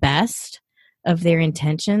assume the best of their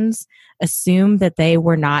intentions, assume that they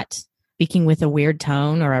were not speaking with a weird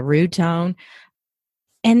tone or a rude tone,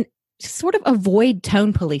 and sort of avoid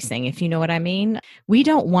tone policing, if you know what I mean. We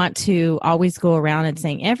don't want to always go around and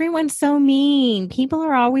saying, everyone's so mean. People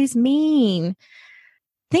are always mean.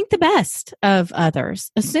 Think the best of others,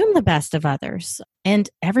 assume the best of others, and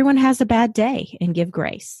everyone has a bad day, and give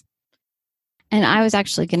grace. And I was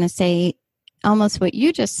actually going to say almost what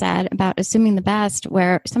you just said about assuming the best,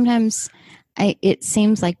 where sometimes it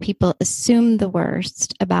seems like people assume the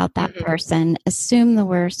worst about that person, assume the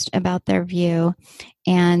worst about their view.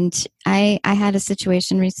 And I had a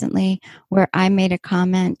situation recently where I made a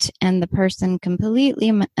comment and the person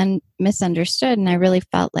completely misunderstood. And I really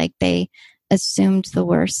felt like they assumed the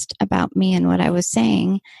worst about me and what I was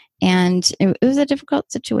saying. And it was a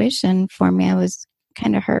difficult situation for me. I was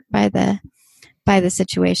kind of hurt by the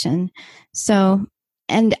situation. So,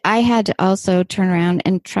 and I had to also turn around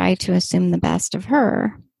and try to assume the best of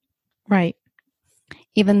her. Right.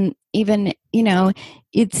 Even,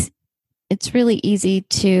 it's really easy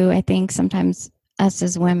to, I think sometimes us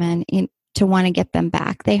as women to want to get them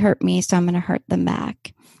back. They hurt me, so I'm going to hurt them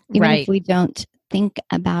back. Even if we don't think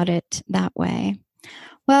about it that way.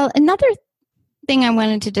 Well, another thing I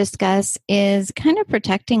wanted to discuss is kind of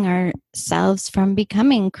protecting ourselves from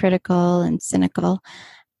becoming critical and cynical.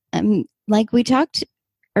 Like we talked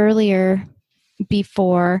earlier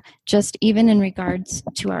before, just even in regards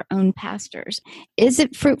to our own pastors. Is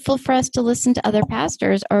it fruitful for us to listen to other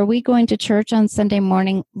pastors? Or are we going to church on Sunday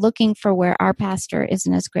morning looking for where our pastor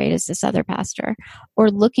isn't as great as this other pastor? Or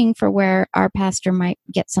looking for where our pastor might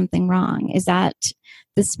get something wrong? Is that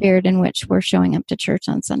the spirit in which we're showing up to church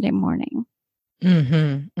on Sunday morning?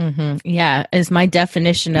 Yeah. Is my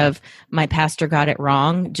definition of my pastor got it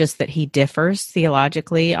wrong just that he differs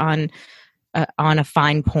theologically on a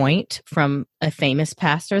fine point from a famous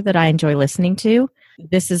pastor that I enjoy listening to?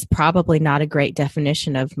 This is probably not a great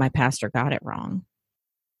definition of my pastor got it wrong.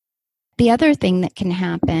 The other thing that can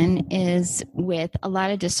happen is with a lot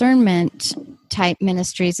of discernment type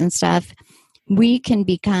ministries and stuff, we can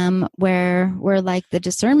become where we're like the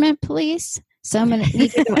discernment police. So I'm going to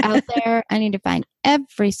need to go out there. I need to find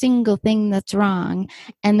every single thing that's wrong.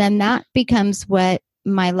 And then that becomes what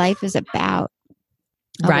my life is about.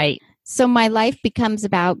 Right. So my life becomes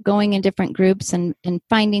about going in different groups and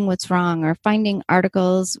finding what's wrong, or finding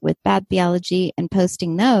articles with bad theology and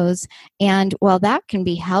posting those. And while that can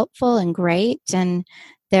be helpful and great, and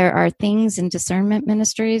there are things in discernment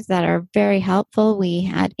ministries that are very helpful. We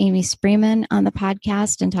had Amy Spreeman on the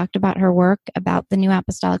podcast and talked about her work about the New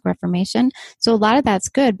Apostolic Reformation. So a lot of that's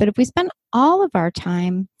good. But if we spend all of our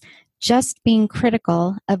time just being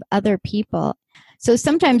critical of other people, so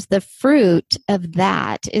sometimes the fruit of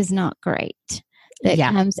that is not great that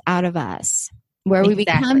comes out of us, where we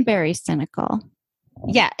become very cynical.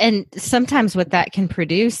 Yeah. And sometimes what that can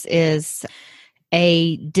produce is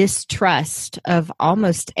a distrust of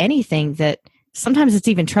almost anything that sometimes it's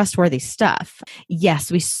even trustworthy stuff.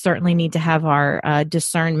 Yes, we certainly need to have our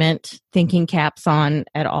discernment thinking caps on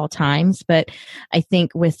at all times. But I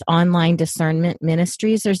think with online discernment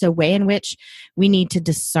ministries, there's a way in which we need to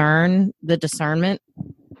discern the discernment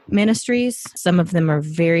ministries. Some of them are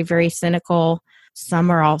very, very cynical. Some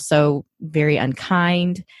are also very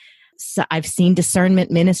unkind. So I've seen discernment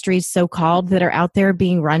ministries, so-called, that are out there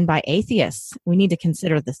being run by atheists. We need to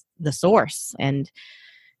consider the source and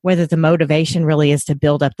whether the motivation really is to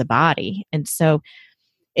build up the body. And so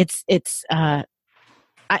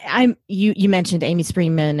you mentioned Amy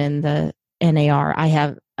Spreeman and the NAR. I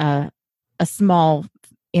have a small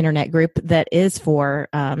internet group that is for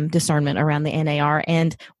discernment around the NAR.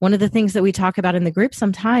 And one of the things that we talk about in the group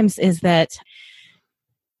sometimes is that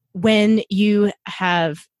when you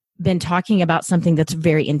have been talking about something that's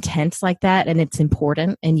very intense like that, and it's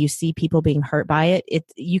important, and you see people being hurt by it,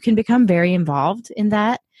 you can become very involved in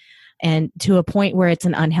that. And to a point where it's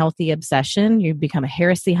an unhealthy obsession, you become a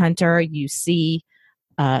heresy hunter. You see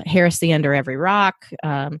heresy under every rock,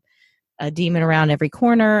 a demon around every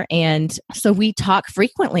corner. And so we talk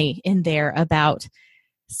frequently in there about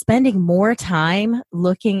spending more time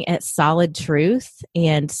looking at solid truth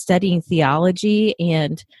and studying theology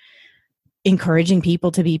and encouraging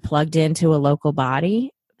people to be plugged into a local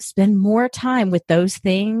body. Spend more time with those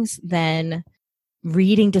things than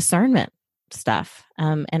reading discernment stuff.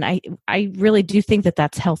 And I really do think that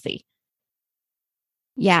that's healthy.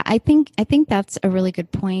 Yeah, I think that's a really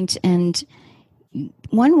good point. And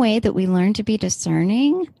one way that we learn to be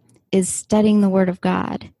discerning is studying the Word of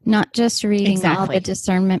God, not just reading all the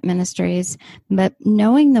discernment ministries, but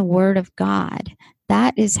knowing the Word of God.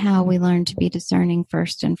 That is how we learn to be discerning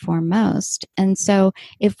first and foremost. And so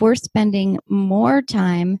if we're spending more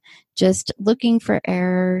time just looking for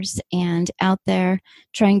errors and out there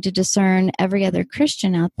trying to discern every other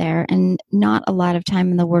Christian out there and not a lot of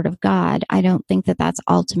time in the Word of God, I don't think that that's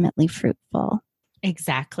ultimately fruitful.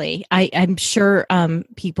 Exactly. I'm sure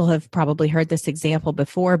people have probably heard this example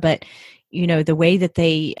before, but the way that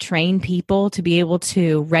they train people to be able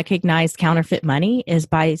to recognize counterfeit money is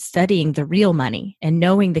by studying the real money and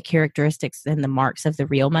knowing the characteristics and the marks of the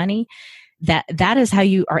real money. That is how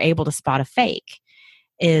you are able to spot a fake,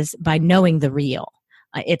 is by knowing the real.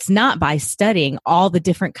 It's not by studying all the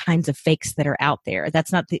different kinds of fakes that are out there.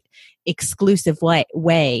 That's not the exclusive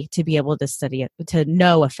way to be able to study it, to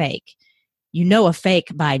know a fake. You know a fake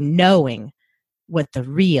by knowing what the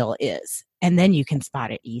real is, and then you can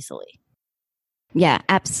spot it easily. Yeah,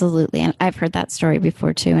 absolutely. And I've heard that story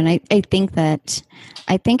before too. And I think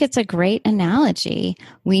it's a great analogy.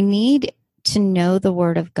 We need to know the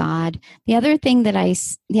Word of God. The other thing I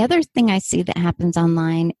see that happens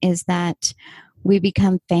online is that we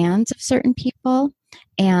become fans of certain people.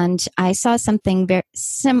 And I saw something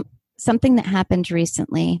something that happened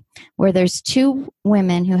recently where there's two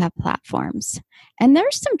women who have platforms. And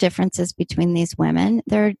there's some differences between these women.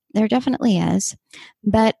 There definitely is.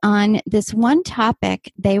 But on this one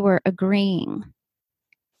topic, they were agreeing.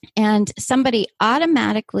 And somebody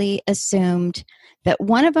automatically assumed that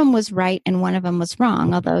one of them was right and one of them was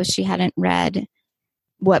wrong, although she hadn't read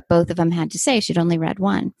what both of them had to say. She'd only read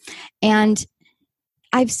one. And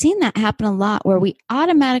I've seen that happen a lot, where we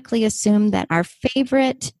automatically assume that our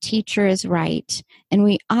favorite teacher is right, and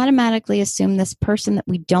we automatically assume this person that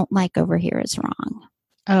we don't like over here is wrong.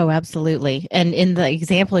 Oh, absolutely. And in the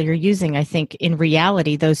example you're using, I think in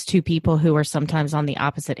reality, those two people who are sometimes on the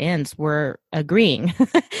opposite ends were agreeing.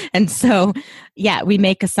 And so, yeah, we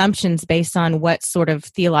make assumptions based on what sort of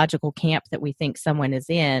theological camp that we think someone is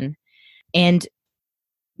in. And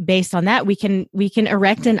based on that, we can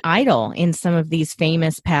erect an idol in some of these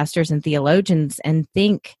famous pastors and theologians and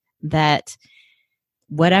think that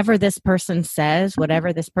whatever this person says,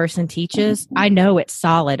 whatever this person teaches, I know it's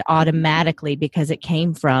solid automatically because it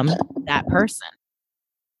came from that person.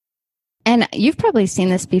 And you've probably seen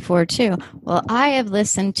this before too. Well, I have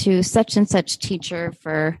listened to such and such teacher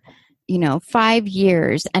for, 5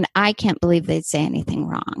 years, and I can't believe they'd say anything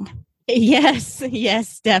wrong.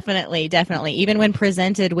 Yes, definitely. Even when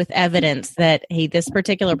presented with evidence that, hey, this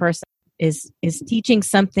particular person is teaching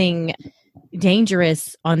something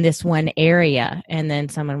dangerous on this one area, and then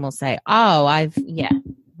someone will say, "Oh, I've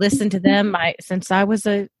listened to them since I was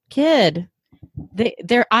a kid.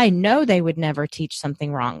 I know they would never teach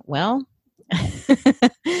something wrong." Well,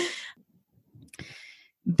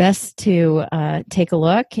 best to take a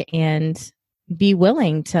look and be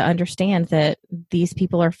willing to understand that these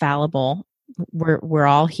people are fallible. We're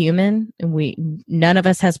all human, and none of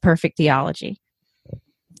us has perfect theology.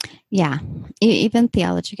 Yeah, even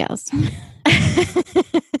theology gals.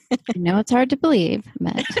 I know it's hard to believe,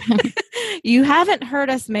 but you haven't heard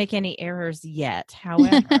us make any errors yet.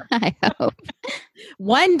 However, I hope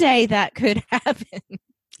one day that could happen.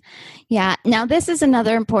 Yeah. Now, this is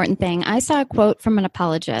another important thing. I saw a quote from an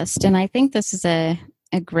apologist, and I think this is a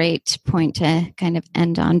great point to kind of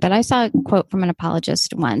end on. But I saw a quote from an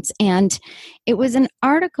apologist once, and it was an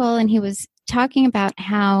article, and he was talking about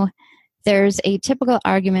how there's a typical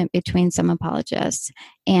argument between some apologists,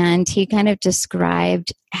 and he kind of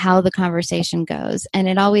described how the conversation goes, and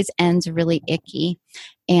it always ends really icky.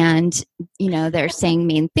 And, they're saying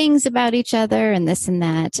mean things about each other and this and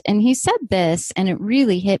that. And he said this, and it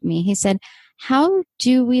really hit me. He said, "How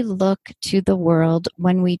do we look to the world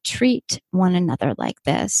when we treat one another like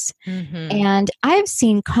this?" Mm-hmm. And I've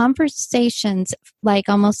seen conversations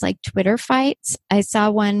almost like Twitter fights. I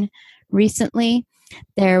saw one recently.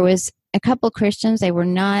 There was a couple Christians. They were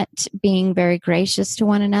not being very gracious to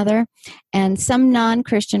one another. And some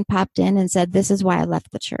non-Christian popped in and said, "This is why I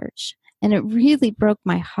left the church." And it really broke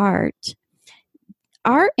my heart.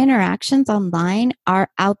 Our interactions online are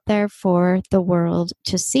out there for the world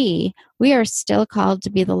to see. We are still called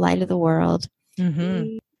to be the light of the world.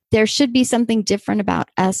 Mm-hmm. There should be something different about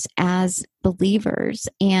us as believers.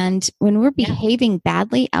 And when we're behaving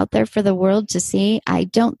badly out there for the world to see, I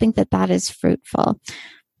don't think that is fruitful.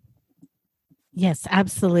 Yes,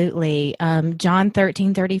 absolutely. John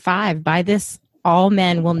 13:35, "By this all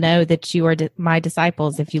men will know that you are my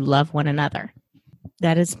disciples if you love one another."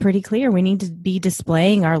 That is pretty clear. We need to be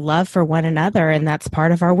displaying our love for one another, and that's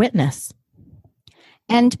part of our witness.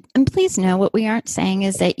 And please know what we aren't saying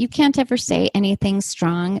is that you can't ever say anything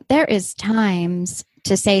strong. There is times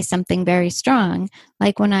to say something very strong.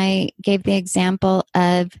 Like when I gave the example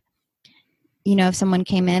of, if someone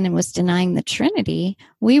came in and was denying the Trinity,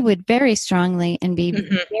 we would very strongly and be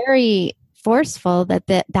very forceful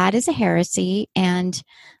that is a heresy, and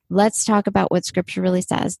let's talk about what Scripture really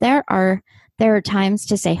says. There are times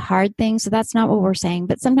to say hard things, so that's not what we're saying,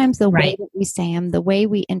 but sometimes the way that we say them, the way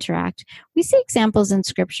we interact, we see examples in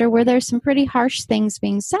Scripture where there's some pretty harsh things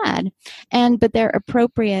being said, but they're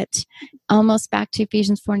appropriate, almost back to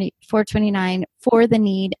Ephesians 4:29, for the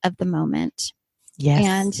need of the moment. Yes.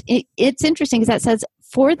 And it's interesting because that says,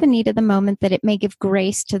 for the need of the moment, that it may give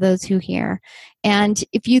grace to those who hear. And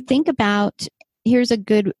if you think about, here's a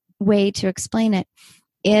good way to explain it.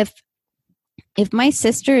 If my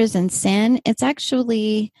sister is in sin, it's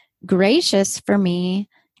actually gracious for me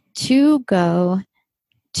to go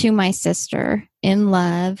to my sister in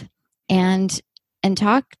love and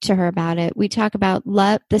talk to her about it. We talk about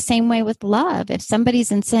love the same way with love. If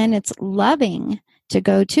somebody's in sin, it's loving to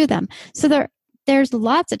go to them. So there's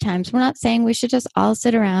lots of times, we're not saying we should just all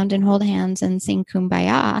sit around and hold hands and sing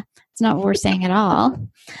Kumbaya. It's not what we're saying at all.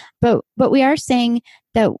 But we are saying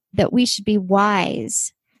that we should be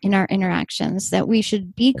wise in our interactions, that we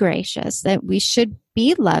should be gracious, that we should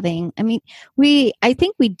be loving. I mean, I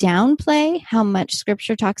think we downplay how much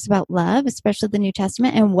Scripture talks about love, especially the New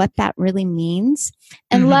Testament, and what that really means.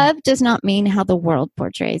 And love does not mean how the world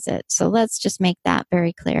portrays it. So let's just make that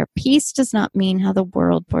very clear. Peace does not mean how the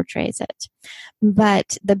world portrays it.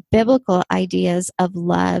 But the biblical ideas of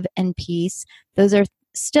love and peace, those are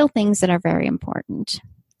still things that are very important.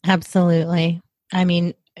 Absolutely. I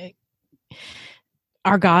mean,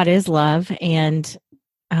 our God is love, and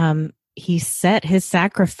He set His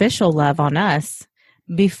sacrificial love on us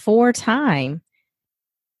before time,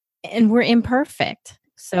 and we're imperfect.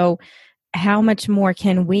 So how much more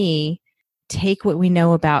can we take what we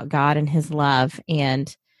know about God and His love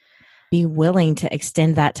and be willing to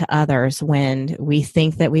extend that to others when we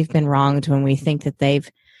think that we've been wronged, when we think that they've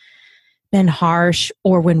been harsh,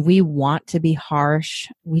 or when we want to be harsh?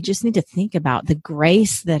 We just need to think about the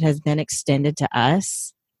grace that has been extended to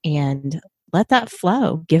us and let that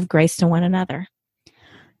flow. Give grace to one another.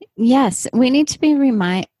 Yes, we need to be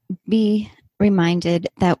reminded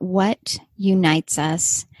that what unites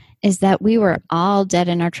us is that we were all dead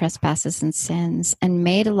in our trespasses and sins and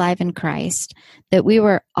made alive in Christ, that we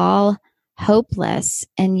were all hopeless,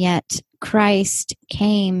 and yet Christ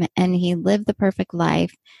came and He lived the perfect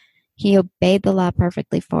life. He obeyed the law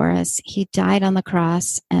perfectly for us. He died on the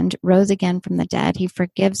cross and rose again from the dead. He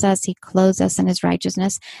forgives us. He clothes us in His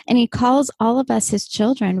righteousness. And He calls all of us His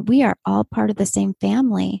children. We are all part of the same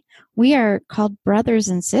family. We are called brothers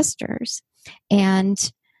and sisters.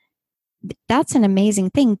 And that's an amazing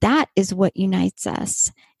thing. That is what unites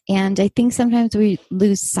us. And I think sometimes we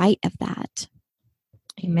lose sight of that.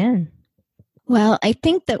 Amen. Well, I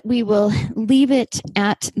think that we will leave it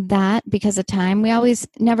at that because of time. We always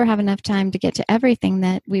never have enough time to get to everything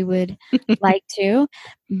that we would like to,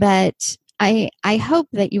 but I hope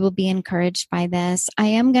that you will be encouraged by this. I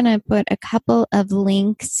am going to put a couple of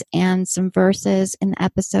links and some verses in the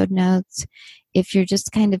episode notes. If you're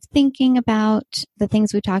just kind of thinking about the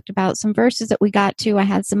things we talked about, some verses that we got to, I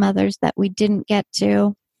had some others that we didn't get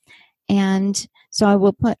to. And so I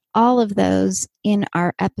will put all of those in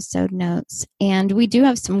our episode notes. And we do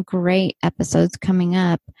have some great episodes coming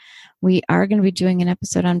up. We are going to be doing an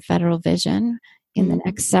episode on Federal Vision in the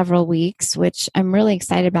next several weeks, which I'm really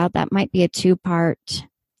excited about. That might be a 2-part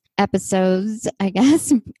episodes, I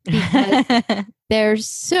guess, because there's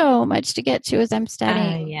so much to get to as I'm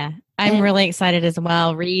studying. Yeah, I'm really excited as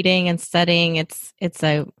well. Reading and studying, it's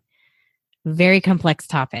a very complex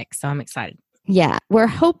topic, so I'm excited. Yeah, we're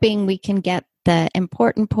hoping we can get the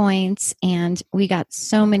important points, and we got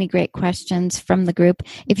so many great questions from the group.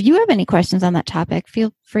 If you have any questions on that topic,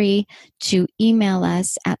 feel free to email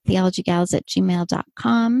us at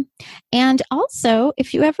theologygals@gmail.com. And also,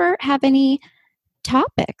 if you ever have any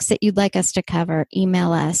topics that you'd like us to cover,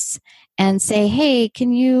 email us and say, hey,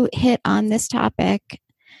 can you hit on this topic?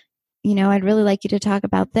 I'd really like you to talk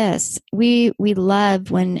about this. We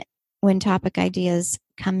love when topic ideas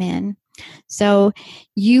come in. So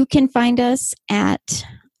you can find us at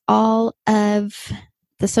all of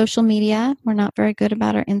the social media. We're not very good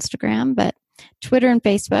about our Instagram, but Twitter and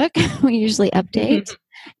Facebook, we usually update.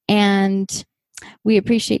 And we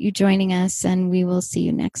appreciate you joining us, and we will see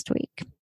you next week.